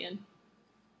Caspian.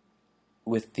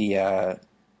 With the,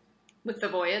 With the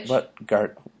voyage. What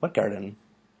garden?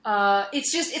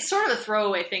 It's sort of a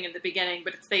throwaway thing at the beginning,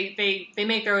 but they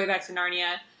make their way back to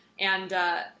Narnia, and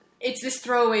it's this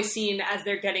throwaway scene as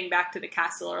they're getting back to the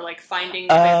castle, or finding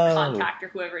their contact or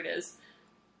whoever it is.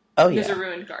 Oh yeah, there's a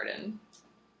ruined garden.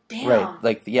 Damn.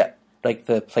 Right,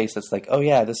 the place that's oh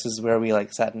yeah, this is where we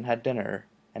sat and had dinner,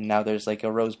 and now there's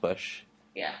a rose bush.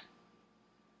 Yeah.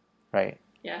 Right.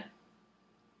 Yeah.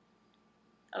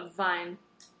 A vine.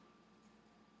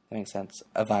 That makes sense.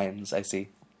 A vines, I see.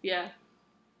 Yeah.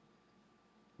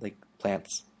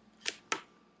 Plants.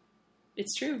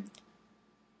 It's true.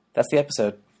 That's the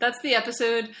episode. That's the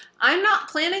episode. I'm not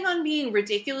planning on being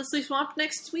ridiculously swamped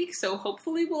next week, so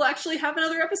hopefully we'll actually have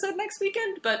another episode next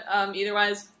weekend. But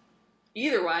eitherwise,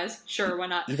 sure, why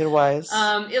not? Eitherwise.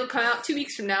 It'll come out 2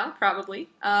 weeks from now, probably.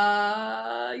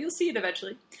 You'll see it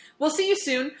eventually. We'll see you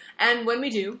soon, and when we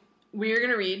do, we're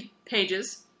going to read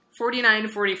pages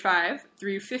 49:45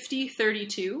 through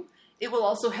 50:32. It will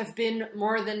also have been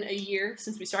more than a year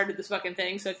since we started this fucking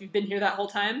thing, so if you've been here that whole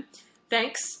time,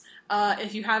 thanks.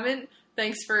 If you haven't,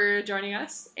 thanks for joining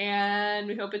us, and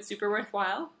we hope it's super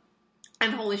worthwhile.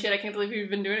 And holy shit, I can't believe we've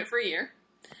been doing it for a year.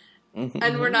 Mm-hmm.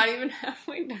 And we're not even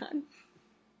halfway done.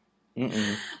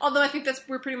 Mm-mm. Although I think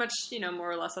we're pretty much,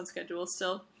 more or less on schedule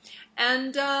still.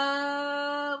 And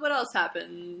what else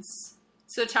happens?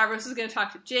 So Tavros is going to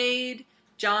talk to Jade.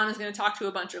 John is going to talk to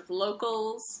a bunch of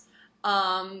locals.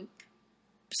 Something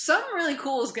really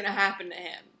cool is going to happen to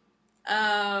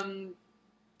him.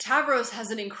 Tavros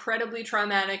has an incredibly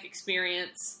traumatic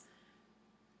experience.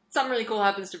 Something really cool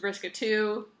happens to Vriska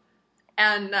too.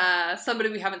 And somebody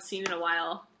we haven't seen in a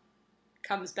while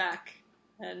comes back.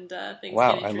 And things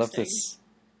Wow, get interesting.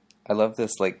 I love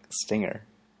this, like, stinger.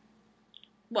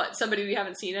 What, somebody we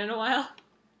haven't seen in a while?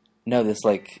 No, this,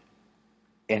 like,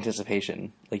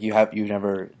 anticipation. Like, you've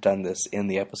never done this in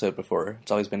the episode before. It's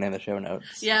always been in the show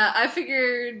notes. Yeah, I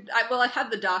figured... I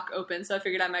had the doc open, so I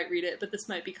figured I might read it, but this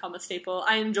might become a staple.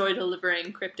 I enjoy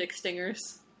delivering cryptic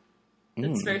stingers.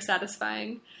 It's very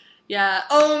satisfying. Yeah.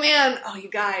 Oh, man! Oh, you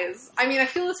guys. I mean, I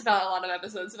feel this about a lot of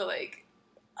episodes, but, like...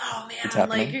 Oh, man. It's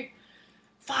happening. Like...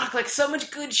 Fuck, like, so much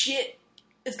good shit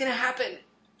is gonna happen.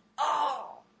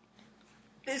 Oh!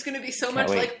 There's gonna be so Can't much,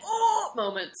 wait. like, oh!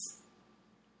 Moments.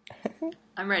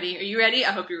 I'm ready. Are you ready?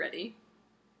 I hope you're ready.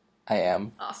 I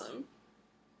am. Awesome.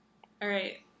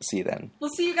 Alright. See you then. We'll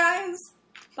see you guys.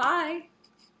 Bye.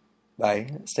 Bye.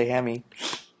 Stay hammy.